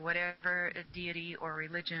adults of whatever deity or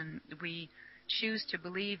religion we choose to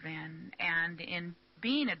believe in. And in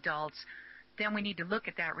being adults, then we need to look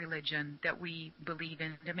at that religion that we believe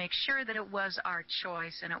in to make sure that it was our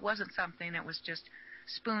choice and it wasn't something that was just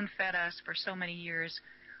spoon-fed us for so many years.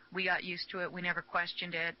 We got used to it, we never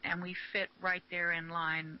questioned it, and we fit right there in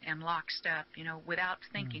line and lockstep, without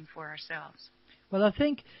thinking for ourselves. Well, I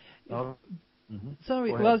think...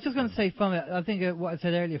 Sorry, well, I was just going to say I think what I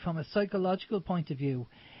said earlier, from a psychological point of view,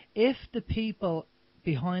 if the people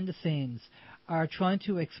behind the scenes are trying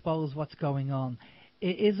to expose what's going on,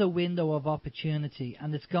 it is a window of opportunity,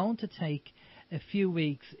 and it's going to take a few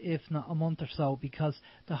weeks, if not a month or so, because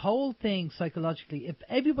the whole thing psychologically, if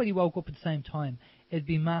everybody woke up at the same time, it'd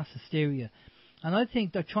be mass hysteria. And I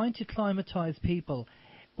think they're trying to climatize people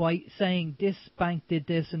by saying this bank did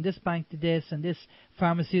this, and this bank did this, and this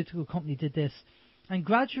pharmaceutical company did this. And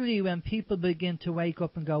gradually, when people begin to wake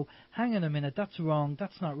up and go, hang on a minute, that's wrong,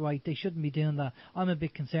 that's not right, they shouldn't be doing that, I'm a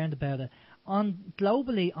bit concerned about it.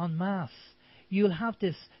 Globally, en masse, you'll have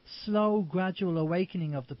this slow, gradual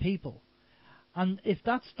awakening of the people. And if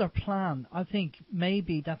that's their plan, I think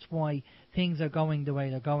maybe that's why things are going the way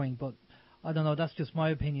they're going. But I don't know, that's just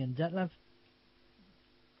my opinion. Detlev?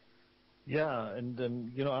 Yeah, and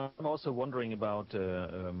I'm also wondering about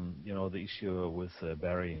the issue with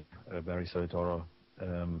Barry Soetoro,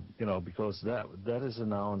 because that is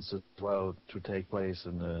announced as well to take place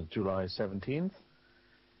on July 17th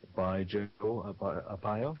by Joe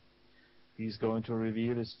Arpaio. He's going to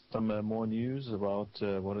reveal some more news about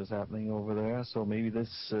what is happening over there. So maybe this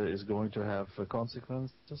is going to have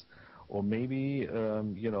consequences, or maybe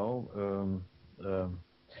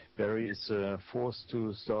Barry is forced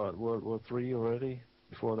to start World War III already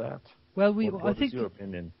before that. Well, what is your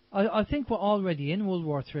opinion? I think we're already in World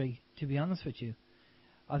War III. To be honest with you,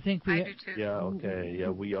 I think we. I do too. Yeah, okay, yeah,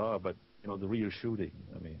 we are, but the real shooting.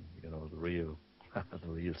 I mean, the real. The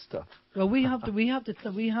real stuff. Well, we have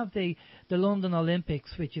the London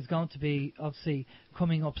Olympics, which is going to be obviously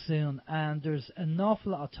coming up soon, and there's an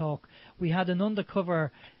awful lot of talk. We had an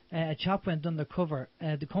undercover, a chap went undercover.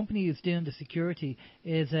 The company who's doing the security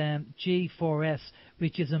is G4S,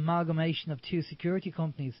 which is an amalgamation of two security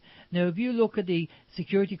companies. Now, if you look at the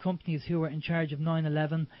security companies who were in charge of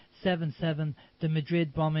 9/11, 7/7, the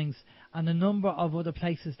Madrid bombings, and a number of other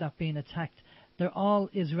places that have been attacked, they're all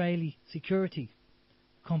Israeli security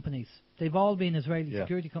companies. They've all been Israeli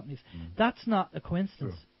security companies. That's not a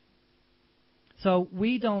coincidence. Sure. So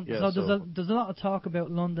we don't. Yeah, there's a lot of talk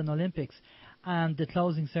about London Olympics and the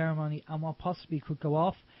closing ceremony and what possibly could go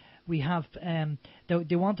off. We have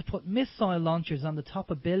they want to put missile launchers on the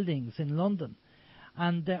top of buildings in London,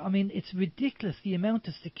 and it's ridiculous the amount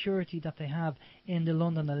of security that they have in the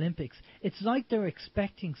London Olympics. It's like they're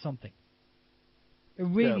expecting something. It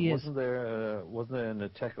really is. Wasn't there an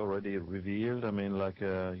attack already revealed? I mean, like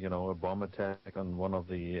a bomb attack on one of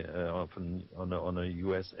the on a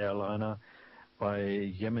U.S. airliner by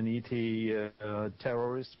Yemenite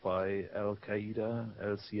terrorists, by Al Qaeda,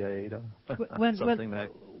 Al Qaeda, something like.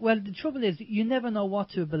 Well, the trouble is, you never know what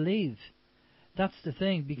to believe. That's the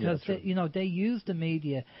thing, because they use the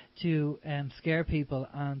media to scare people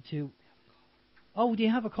and to. Oh, do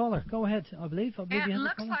you have a caller? Go ahead. I believe it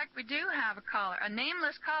looks like we do have a caller. A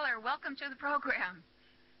nameless caller. Welcome to the program.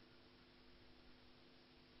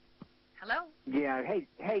 Hello? Yeah,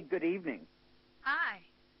 hey, good evening. Hi.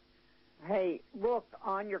 Hey, look,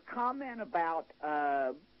 on your comment about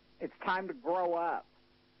it's time to grow up,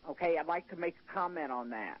 okay, I'd like to make a comment on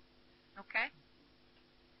that. Okay.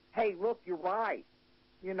 Hey, look, you're right.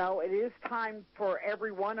 It is time for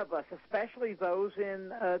every one of us, especially those in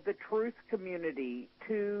the truth community,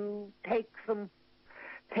 to take some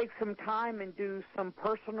time and do some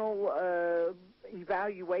personal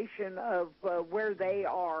evaluation of where they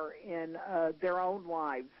are in their own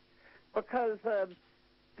lives. Because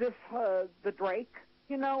the Drake,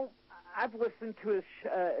 I've listened to his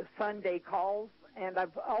Sunday calls, and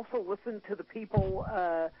I've also listened to the people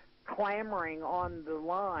clamoring on the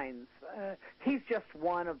lines. He's just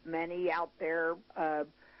one of many out there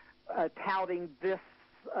touting this,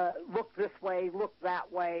 look this way, look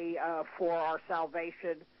that way for our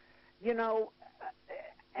salvation.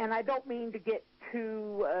 And I don't mean to get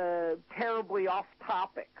too terribly off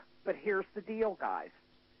topic, but here's the deal, guys.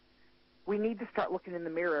 We need to start looking in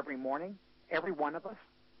the mirror every morning, every one of us.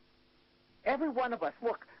 Every one of us.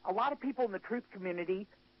 Look, a lot of people in the truth community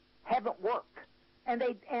haven't worked. And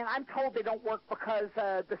I'm told they don't work because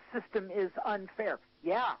the system is unfair.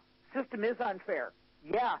 Yeah, system is unfair.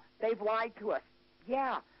 Yeah, they've lied to us.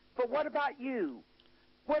 Yeah, but what about you?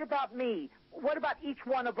 What about me? What about each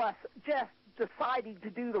one of us just deciding to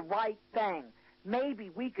do the right thing?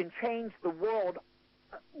 Maybe we can change the world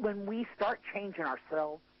when we start changing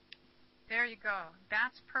ourselves. There you go.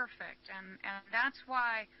 That's perfect. And that's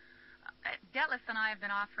why Detlev and I have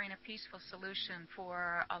been offering a peaceful solution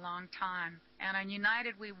for a long time. And on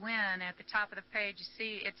United We Win, at the top of the page, you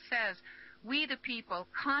see it says, "We the people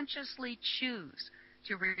consciously choose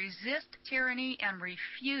to resist tyranny and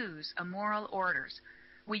refuse immoral orders.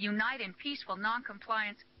 We unite in peaceful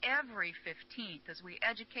noncompliance every 15th as we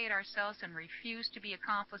educate ourselves and refuse to be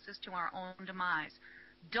accomplices to our own demise.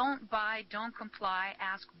 Don't buy, don't comply,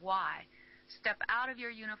 ask why. Step out of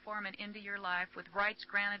your uniform and into your life with rights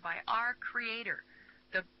granted by our Creator.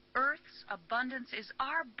 The earth's abundance is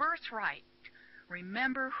our birthright.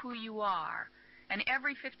 Remember who you are." And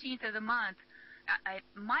every 15th of the month, it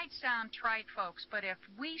might sound trite, folks, but if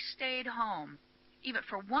we stayed home, even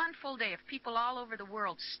for one full day, if people all over the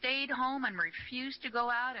world stayed home and refused to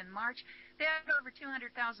go out and march, they had over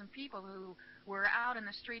 200,000 people who were out in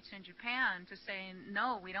the streets in Japan to say,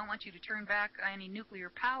 no, we don't want you to turn back any nuclear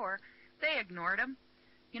power. They ignored them,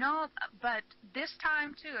 but this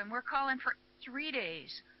time, too, and we're calling for 3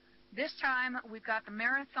 days. This time, we've got the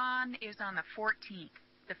marathon is on the 14th.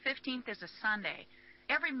 The 15th is a Sunday.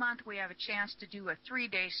 Every month, we have a chance to do a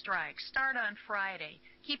 3-day strike. Start on Friday.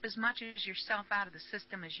 Keep as much of yourself out of the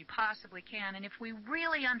system as you possibly can. And if we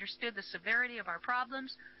really understood the severity of our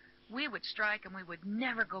problems, we would strike and we would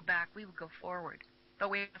never go back. We would go forward. But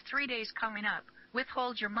we have 3 days coming up.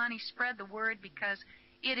 Withhold your money. Spread the word because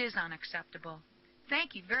it is unacceptable.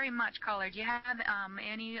 Thank you very much, caller. Do you have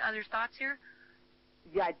any other thoughts here?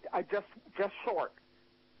 Yeah, I just short.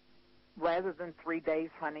 Rather than 3 days,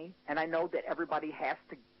 honey, and I know that everybody has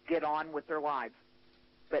to get on with their lives,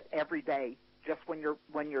 but every day, just when you're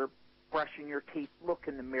brushing your teeth, look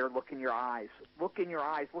in the mirror, look in your eyes. Look in your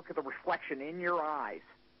eyes, look at the reflection in your eyes.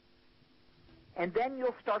 And then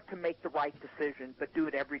you'll start to make the right decision, but do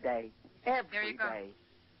it every day. Every day.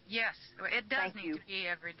 Yes, it does need to be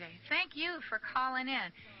every day. Thank you for calling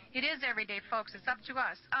in. It is every day, folks. It's up to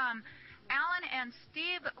us. Alan and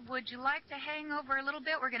Steve, would you like to hang over a little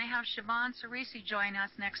bit? We're going to have Siobhan Ciresi join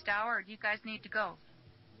us next hour. Or do you guys need to go?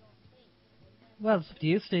 Well, it's up to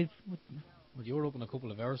you, Steve. Well, you're up in a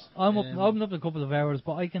couple of hours. I'm up in a couple of hours,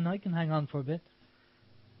 but I can hang on for a bit.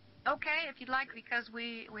 Okay, if you'd like, because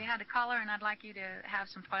we had a caller, and I'd like you to have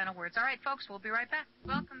some final words. All right, folks, we'll be right back.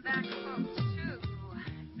 Welcome back, folks, to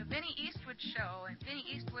the Vinny Eastwood Show. And Vinny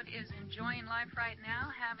Eastwood is enjoying life right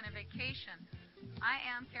now, having a vacation. I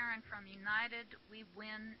am Karen from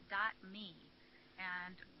UnitedWeWin.me,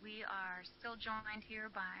 and we are still joined here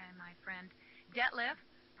by my friend Detlev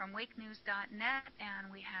from WakeNews.net,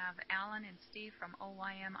 and we have Alan and Steve from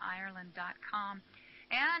OYMIreland.com.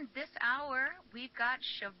 And this hour, we've got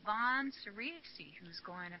Siobhan Ciresi, who's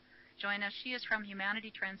going to join us. She is from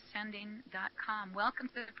HumanityTranscending.com. Welcome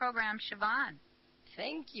to the program, Siobhan.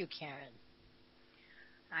 Thank you, Karen.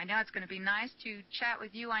 I know it's going to be nice to chat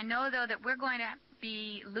with you. I know, though, that we're going to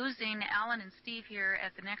be losing Alan and Steve here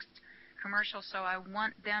at the next commercial, so I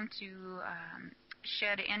want them to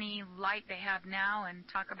shed any light they have now and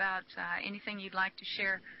talk about anything you'd like to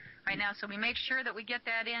share right now. So we make sure that we get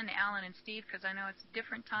that in, Alan and Steve, because I know it's a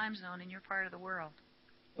different time zone in your part of the world.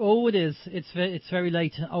 Oh, it is. It's very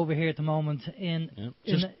late over here at the moment.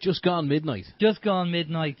 Just gone midnight. Just gone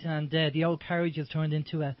midnight, and the old carriage has turned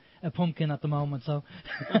into a pumpkin at the moment. So,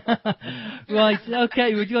 right,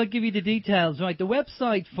 okay. Would you like to give you the details? Right, the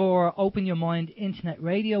website for Open Your Mind Internet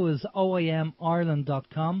Radio is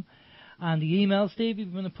oimireland.com, and the email, Steve, you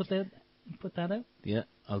want to put that out? Yeah,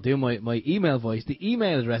 I'll do my email voice. The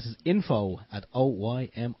email address is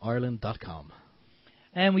info@oimireland.com.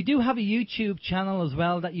 And we do have a YouTube channel as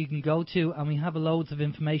well that you can go to, and we have loads of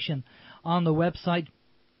information on the website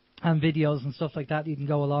and videos and stuff like that. You can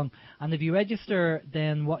go along, and if you register,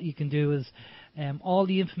 then what you can do is all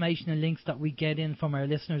the information and links that we get in from our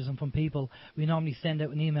listeners and from people, we normally send out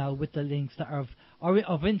an email with the links that are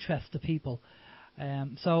of interest to people.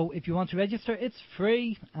 So if you want to register, it's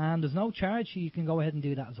free and there's no charge. You can go ahead and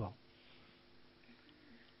do that as well.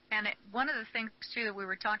 And one of the things, too, that we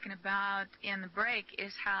were talking about in the break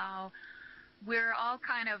is how we're all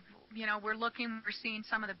kind of, we're seeing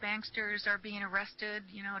some of the banksters are being arrested.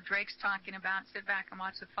 Drake's talking about sit back and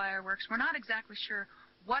watch the fireworks. We're not exactly sure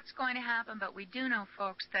what's going to happen, but we do know,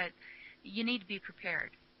 folks, that you need to be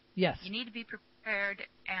prepared. Yes. You need to be prepared,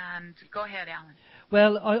 and go ahead, Alan.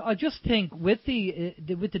 Well, I just think with the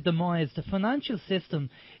demise, the financial system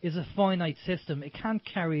is a finite system. It can't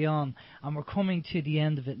carry on, and we're coming to the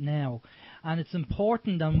end of it now. And it's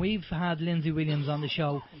important, and we've had Lindsay Williams on the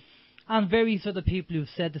show, and various other people who've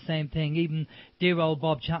said the same thing, even dear old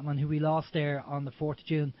Bob Chapman, who we lost there on the 4th of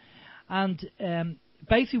June. And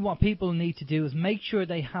basically what people need to do is make sure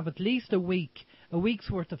they have at least a week's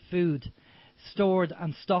worth of food stored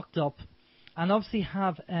and stocked up. And obviously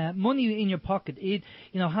have money in your pocket.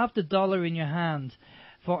 Have the dollar in your hand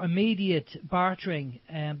for immediate bartering,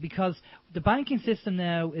 because the banking system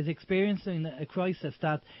now is experiencing a crisis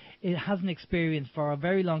that it hasn't experienced for a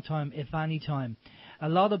very long time, if any time. A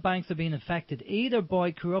lot of banks are being affected, either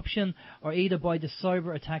by corruption or either by the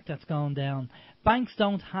cyber attack that's going down. Banks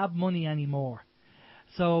don't have money anymore.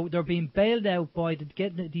 So they're being bailed out by the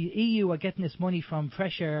EU are getting this money from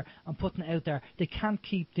fresh air and putting it out there. They can't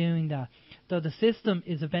keep doing that. So the system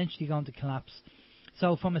is eventually going to collapse.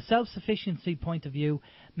 So from a self-sufficiency point of view,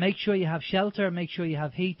 make sure you have shelter, make sure you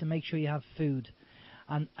have heat, and make sure you have food.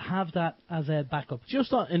 And have that as a backup.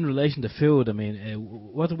 Just in relation to food, I mean,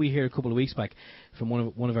 what did we hear a couple of weeks back from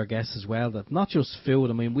one of our guests as well, that not just food,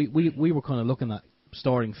 I mean, we were kind of looking at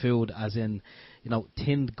storing food as in,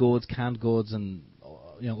 tinned goods, canned goods, and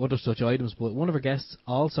other such items, but one of our guests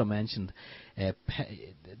also mentioned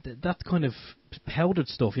that kind of powdered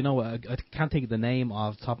stuff. I can't think of the name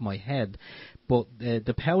off the top of my head, but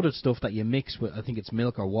the powdered stuff that you mix with, I think it's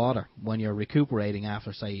milk or water, when you're recuperating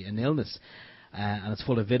after, say, an illness, and it's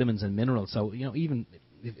full of vitamins and minerals. So even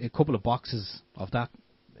a couple of boxes of that,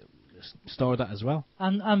 store that as well.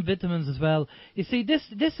 And vitamins as well. You see,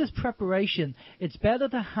 this is preparation. It's better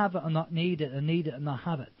to have it and not need it, and need it and not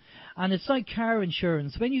have it. And it's like car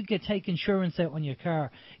insurance. When you take insurance out on your car,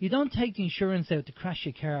 you don't take the insurance out to crash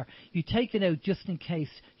your car. You take it out just in case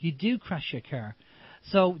you do crash your car.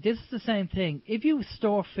 So this is the same thing. If you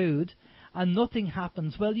store food and nothing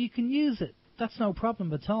happens, well, you can use it. That's no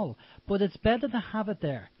problem at all. But it's better to have it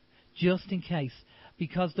there just in case,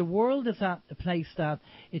 because the world is at a place that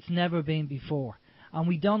it's never been before, and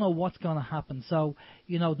we don't know what's going to happen. So,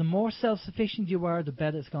 the more self-sufficient you are, the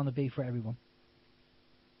better it's going to be for everyone.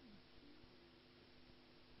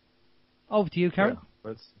 Over to you, Karen.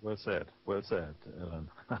 Yeah, well said, Ellen.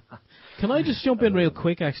 Can I just jump in real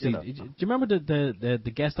quick, actually? Do you remember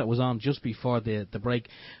the guest that was on just before the break,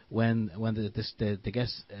 when the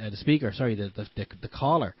guest, the speaker, sorry, the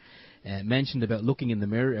caller, mentioned about looking in the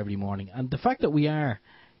mirror every morning, and the fact that we have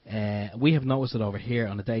noticed it over here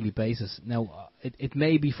on a daily basis. Now, it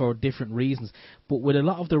may be for different reasons, but with a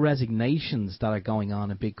lot of the resignations that are going on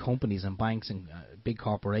in big companies and banks and big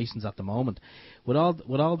corporations at the moment, with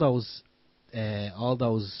all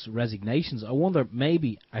those resignations, I wonder,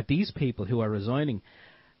 maybe are these people who are resigning,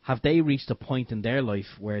 have they reached a point in their life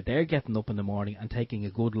where they're getting up in the morning and taking a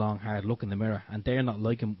good long hard look in the mirror, and they're not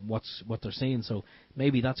liking what they're seeing, so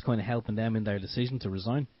maybe that's kind of helping them in their decision to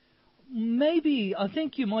resign? Maybe. I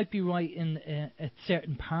think you might be right in a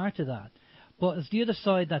certain part of that, but it's the other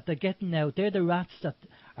side that they're getting out. They're the rats that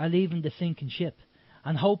are leaving the sinking ship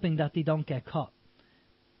and hoping that they don't get caught.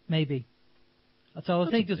 Maybe. So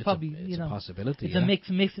I think there's probably it's a possibility. It's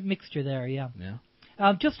a mixture there, yeah.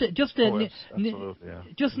 Just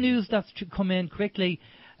news that's come in quickly.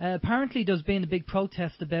 Apparently, there's been a big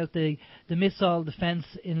protest about the missile defence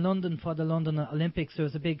in London for the London Olympics. There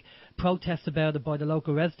was a big protest about it by the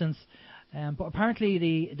local residents, but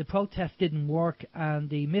apparently the protest didn't work, and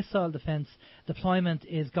the missile defence deployment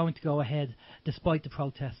is going to go ahead despite the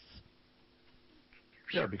protests.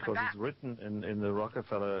 Yeah, because it's written in the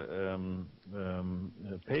Rockefeller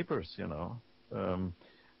papers,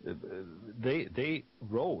 they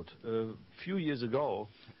wrote a few years ago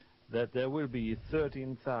that there will be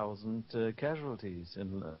 13,000 casualties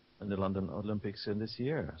in the London Olympics in this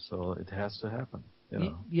year. So it has to happen.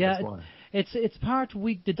 Yeah, it's part.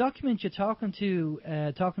 The document you're talking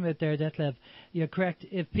about there, Detlev, you're correct.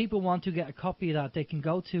 If people want to get a copy of that, they can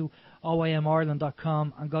go to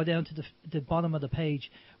oimireland.com and go down to the bottom of the page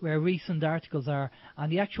where recent articles are, and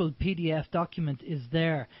the actual PDF document is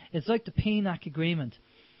there. It's like the PNAC agreement,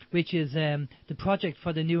 which is the project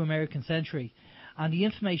for the new American century, and the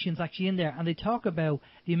information's actually in there, and they talk about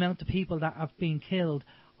the amount of people that have been killed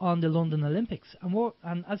on the London Olympics,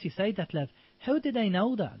 and as you say, Detlev, how did they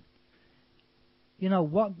know that?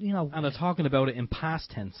 And they're talking about it in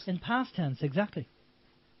past tense. In past tense, exactly.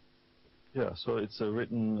 Yeah, so it's a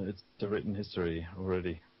written history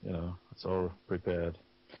already. It's all prepared.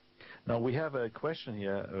 Now we have a question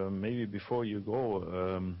here. Maybe before you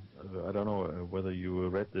go, I don't know whether you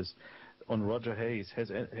read this on Roger Hayes.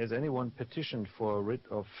 Has anyone petitioned for a writ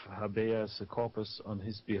of habeas corpus on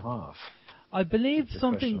his behalf? I believe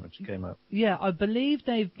something. Which came up. Yeah, I believe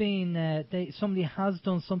they've been. Somebody has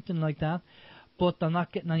done something like that, but they're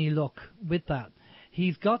not getting any luck with that.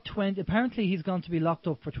 He's got 20. Apparently, he's going to be locked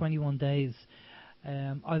up for 21 days.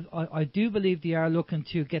 I do believe they are looking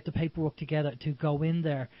to get the paperwork together to go in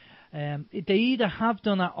there. They either have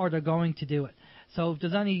done it or they're going to do it. So if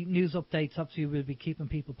there's any news updates, obviously we'll be keeping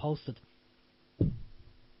people posted.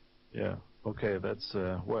 Yeah. Okay. That's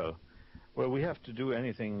well. We have to do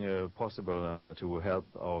anything possible to help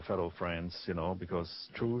our fellow friends, because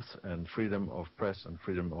truth and freedom of press and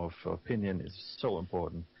freedom of opinion is so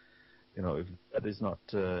important. If that is not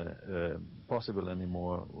possible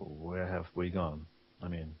anymore, where have we gone? I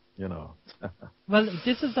mean, Well,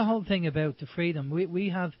 this is the whole thing about the freedom. We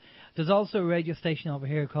have. There's also a radio station over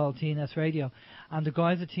here called TNS Radio, and the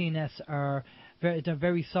guys at TNS they're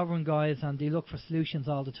very sovereign guys, and they look for solutions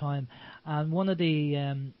all the time. And one of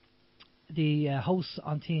the hosts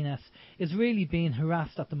on TNS is really being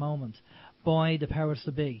harassed at the moment by the powers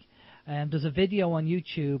that be. There's a video on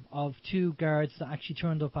YouTube of 2 guards that actually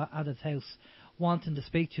turned up at his house wanting to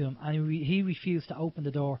speak to him, and he refused to open the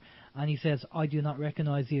door, and he says, "I do not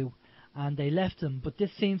recognize you," and they left him. But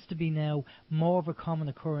this seems to be now more of a common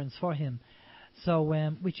occurrence for him, so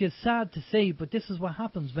which is sad to see, but this is what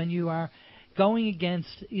happens when you are going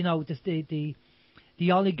against the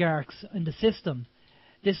oligarchs in the system.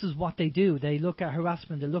 This is what they do. They look at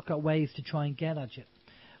harassment, they look at ways to try and get at you.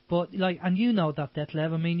 But and you know that,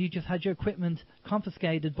 Detlev. I mean, you just had your equipment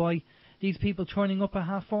confiscated by these people turning up at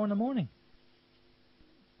 4:30 in the morning.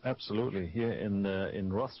 Absolutely. Here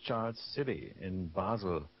in Rothschild City in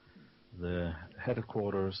Basel, the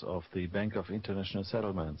headquarters of the Bank of International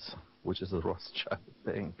Settlements, which is a Rothschild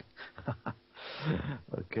Bank.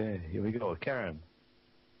 Okay, here we go. Karen.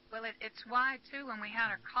 Well, it's why, too, when we had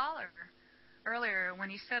our caller earlier, when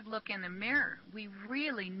he said look in the mirror, we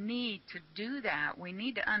really need to do that. We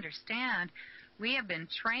need to understand we have been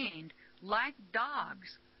trained like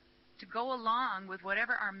dogs to go along with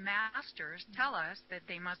whatever our masters tell us that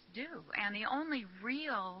they must do. And the only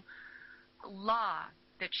real law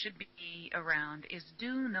that should be around is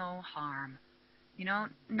do no harm.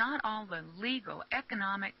 Not all the legal,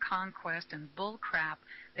 economic conquest and bullcrap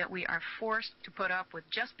that we are forced to put up with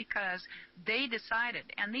just because they decided.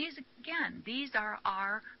 And these are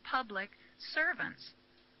our public servants.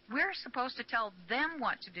 We're supposed to tell them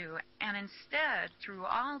what to do. And instead, through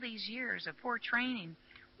all these years of poor training,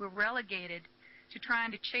 we're relegated to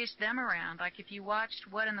trying to chase them around. Like if you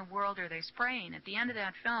watched What in the World Are They Spraying? At the end of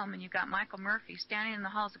that film, and you've got Michael Murphy standing in the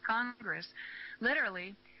halls of Congress,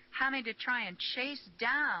 literally having to try and chase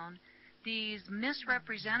down these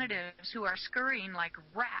misrepresentatives who are scurrying like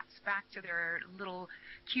rats back to their little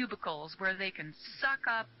cubicles where they can suck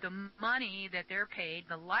up the money that they're paid,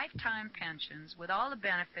 the lifetime pensions with all the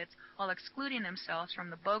benefits, while excluding themselves from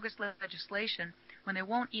the bogus legislation when they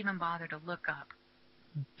won't even bother to look up.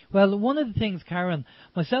 Well, one of the things, Karen,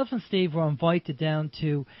 myself and Steve were invited down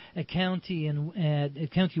to a county in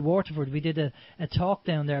County Waterford. We did a talk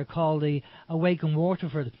down there called the Awaken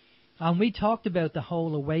Waterford, and we talked about the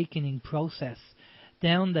whole awakening process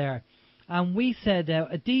down there. And we said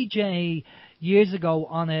a DJ years ago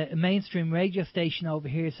on a mainstream radio station over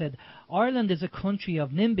here said Ireland is a country of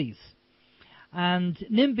NIMBYs, and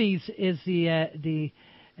NIMBYs is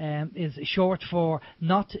is short for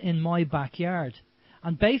not in my backyard.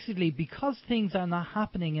 And basically, because things are not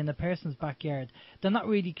happening in a person's backyard, they're not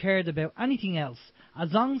really cared about anything else.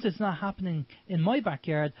 As long as it's not happening in my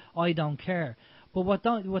backyard, I don't care. But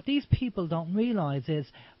what these people don't realise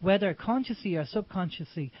is, whether consciously or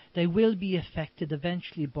subconsciously, they will be affected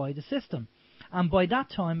eventually by the system. And by that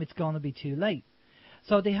time, it's going to be too late.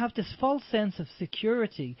 So they have this false sense of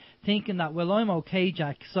security, thinking that, well, I'm okay,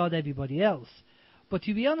 Jack, so did everybody else. But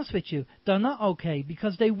to be honest with you, they're not okay,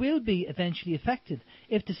 because they will be eventually affected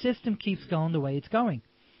if the system keeps going the way it's going.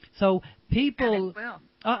 So people, and it will.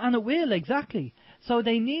 And it will, exactly. So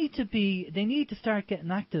they need to start getting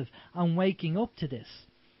active and waking up to this,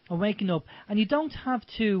 and waking up. And you don't have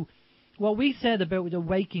to. What we said about the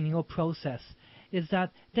waking up process is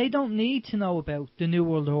that they don't need to know about the New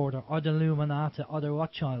World Order or the Illuminati or the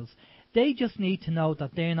Rothschilds. They just need to know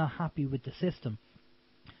that they're not happy with the system.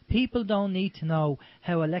 People don't need to know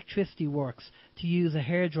how electricity works to use a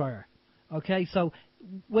hairdryer. Okay, so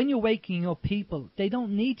when you're waking up people, they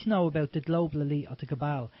don't need to know about the global elite or the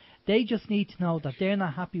cabal. They just need to know that they're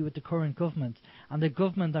not happy with the current government, and the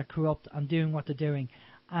government are corrupt and doing what they're doing.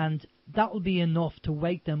 And that will be enough to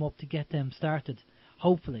wake them up, to get them started,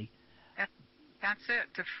 hopefully. That's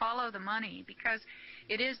it, to follow the money, because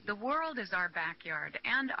the world is our backyard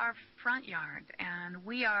and our front yard, and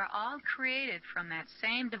we are all created from that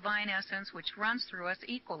same divine essence which runs through us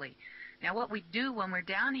equally. Now, what we do when we're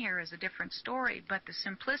down here is a different story, but the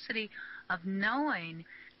simplicity of knowing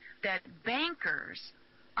that bankers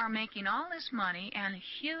are making all this money and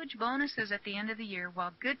huge bonuses at the end of the year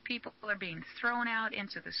while good people are being thrown out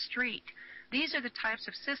into the street. These are the types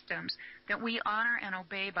of systems that we honor and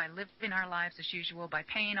obey by living our lives as usual, by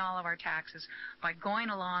paying all of our taxes, by going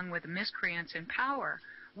along with the miscreants in power.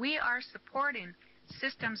 We are supporting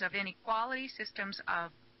systems of inequality, systems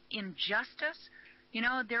of injustice. You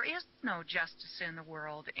know, there is no justice in the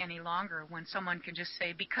world any longer when someone can just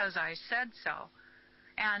say, because I said so.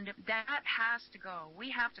 And that has to go.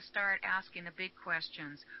 We have to start asking the big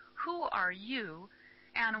questions. Who are you?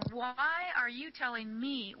 And why are you telling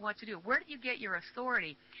me what to do? Where do you get your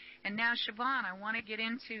authority? And now, Siobhan, I want to get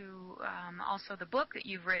into also the book that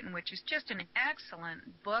you've written, which is just an excellent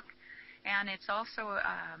book. And it's also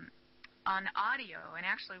on audio. And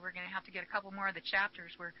actually, we're going to have to get a couple more of the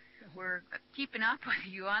chapters. We're keeping up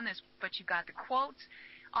with you on this, but you've got the quotes.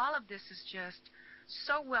 All of this is just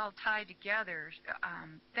so well tied together.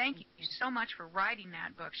 Thank you so much for writing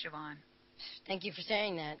that book, Siobhan. Thank you for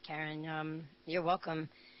saying that, Karen. You're welcome.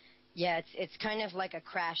 Yeah, it's kind of like a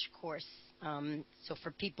crash course. So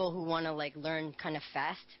for people who want to learn kind of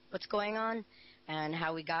fast what's going on and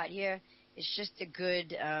how we got here, it's just a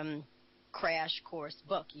good crash course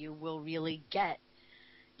book. You will really get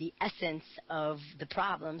the essence of the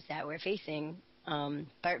problems that we're facing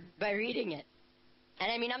by reading it.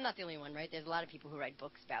 And I mean, I'm not the only one, right? There's a lot of people who write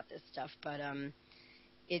books about this stuff, but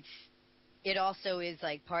it also is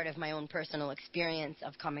part of my own personal experience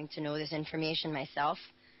of coming to know this information myself,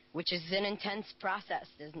 which is an intense process.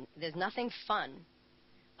 There's nothing fun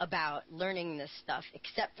about learning this stuff,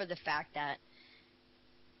 except for the fact that,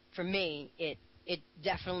 for me, it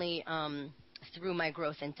definitely threw my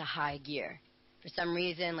growth into high gear. For some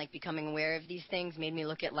reason, becoming aware of these things made me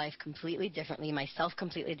look at life completely differently, myself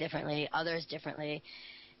completely differently, others differently,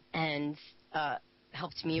 and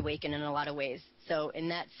helped me awaken in a lot of ways. So in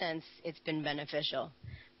that sense, it's been beneficial.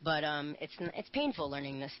 But it's painful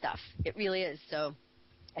learning this stuff. It really is. So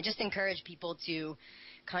I just encourage people to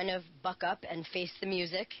kind of buck up and face the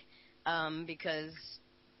music because,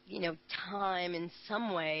 time in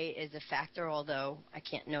some way is a factor, although I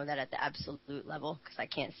can't know that at the absolute level because I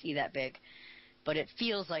can't see that big. But it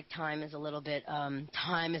feels like time is a little bit,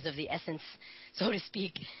 time is of the essence, so to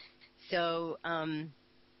speak. So,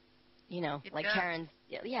 like Karen,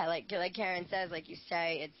 like Karen says, like you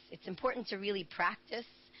say, it's important to really practice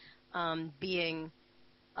being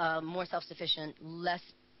more self-sufficient, less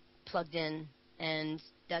plugged in, and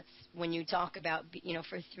that's when you talk about,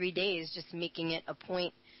 for 3 days, just making it a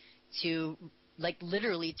point to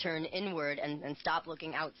literally turn inward and stop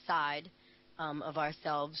looking outside of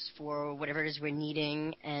ourselves for whatever it is we're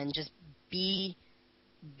needing, and just be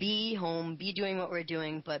home, be doing what we're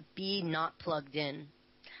doing, but be not plugged in.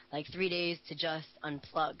 3 days to just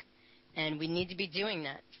unplug. And we need to be doing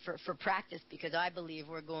that for practice, because I believe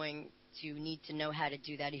we're going to need to know how to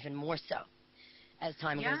do that even more so as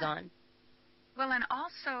time goes on. Well, and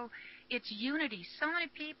also, it's unity. So many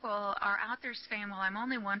people are out there saying, well, I'm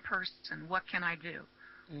only one person. What can I do?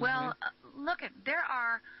 Mm-hmm. Well, there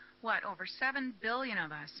are, over 7 billion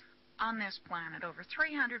of us on this planet, over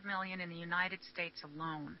 300 million in the United States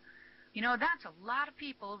alone. That's a lot of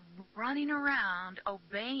people running around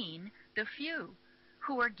obeying the few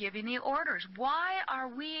who are giving the orders. Why are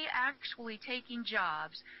we actually taking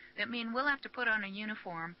jobs that mean we'll have to put on a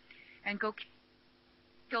uniform and go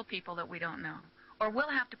kill people that we don't know? Or we'll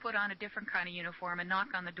have to put on a different kind of uniform and knock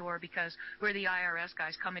on the door because we're the IRS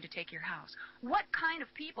guys coming to take your house. What kind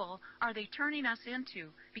of people are they turning us into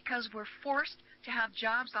because we're forced to have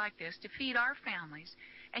jobs like this to feed our families,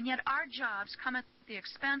 and yet our jobs come at the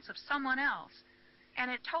expense of someone else?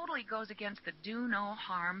 And it totally goes against the do no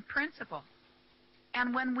harm principle.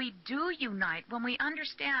 And when we do unite, when we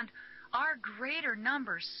understand our greater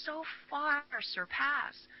numbers so far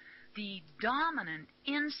surpass the dominant,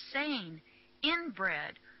 insane,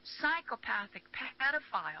 inbred, psychopathic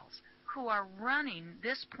pedophiles who are running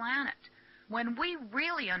this planet, when we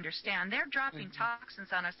really understand they're dropping toxins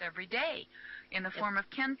on us every day in the form of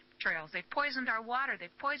chemtrails. They've poisoned our water.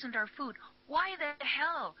 They've poisoned our food. Why the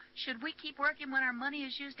hell should we keep working when our money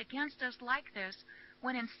is used against us like this,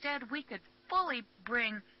 when instead we could fully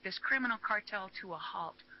bring this criminal cartel to a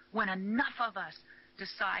halt, when enough of us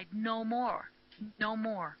decide no more, no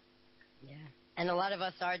more? Yeah. And a lot of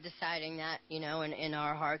us are deciding that, in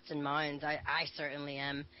our hearts and minds. I certainly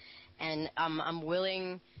am. And I'm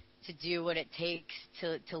willing to do what it takes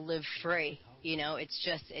to live free. You know, it's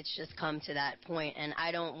just come to that point, and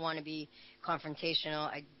I don't want to be confrontational.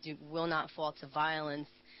 I will not fall to violence.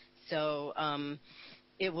 So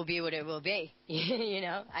it will be what it will be. You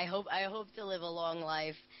know, I hope to live a long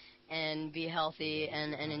life and be healthy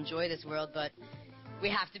and enjoy this world, but we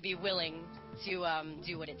have to be willing to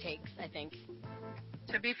do what it takes, I think.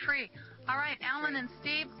 To be free. All right, Alan and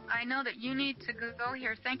Steve, I know that you need to go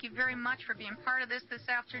here. Thank you very much for being part of this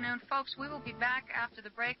afternoon. Folks, we will be back after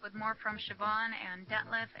the break with more from Siobhan and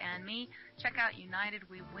Detlev and me. Check out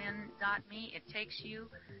UnitedWeWin.me. It takes you.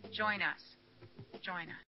 Join us. Join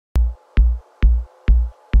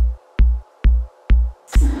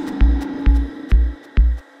us.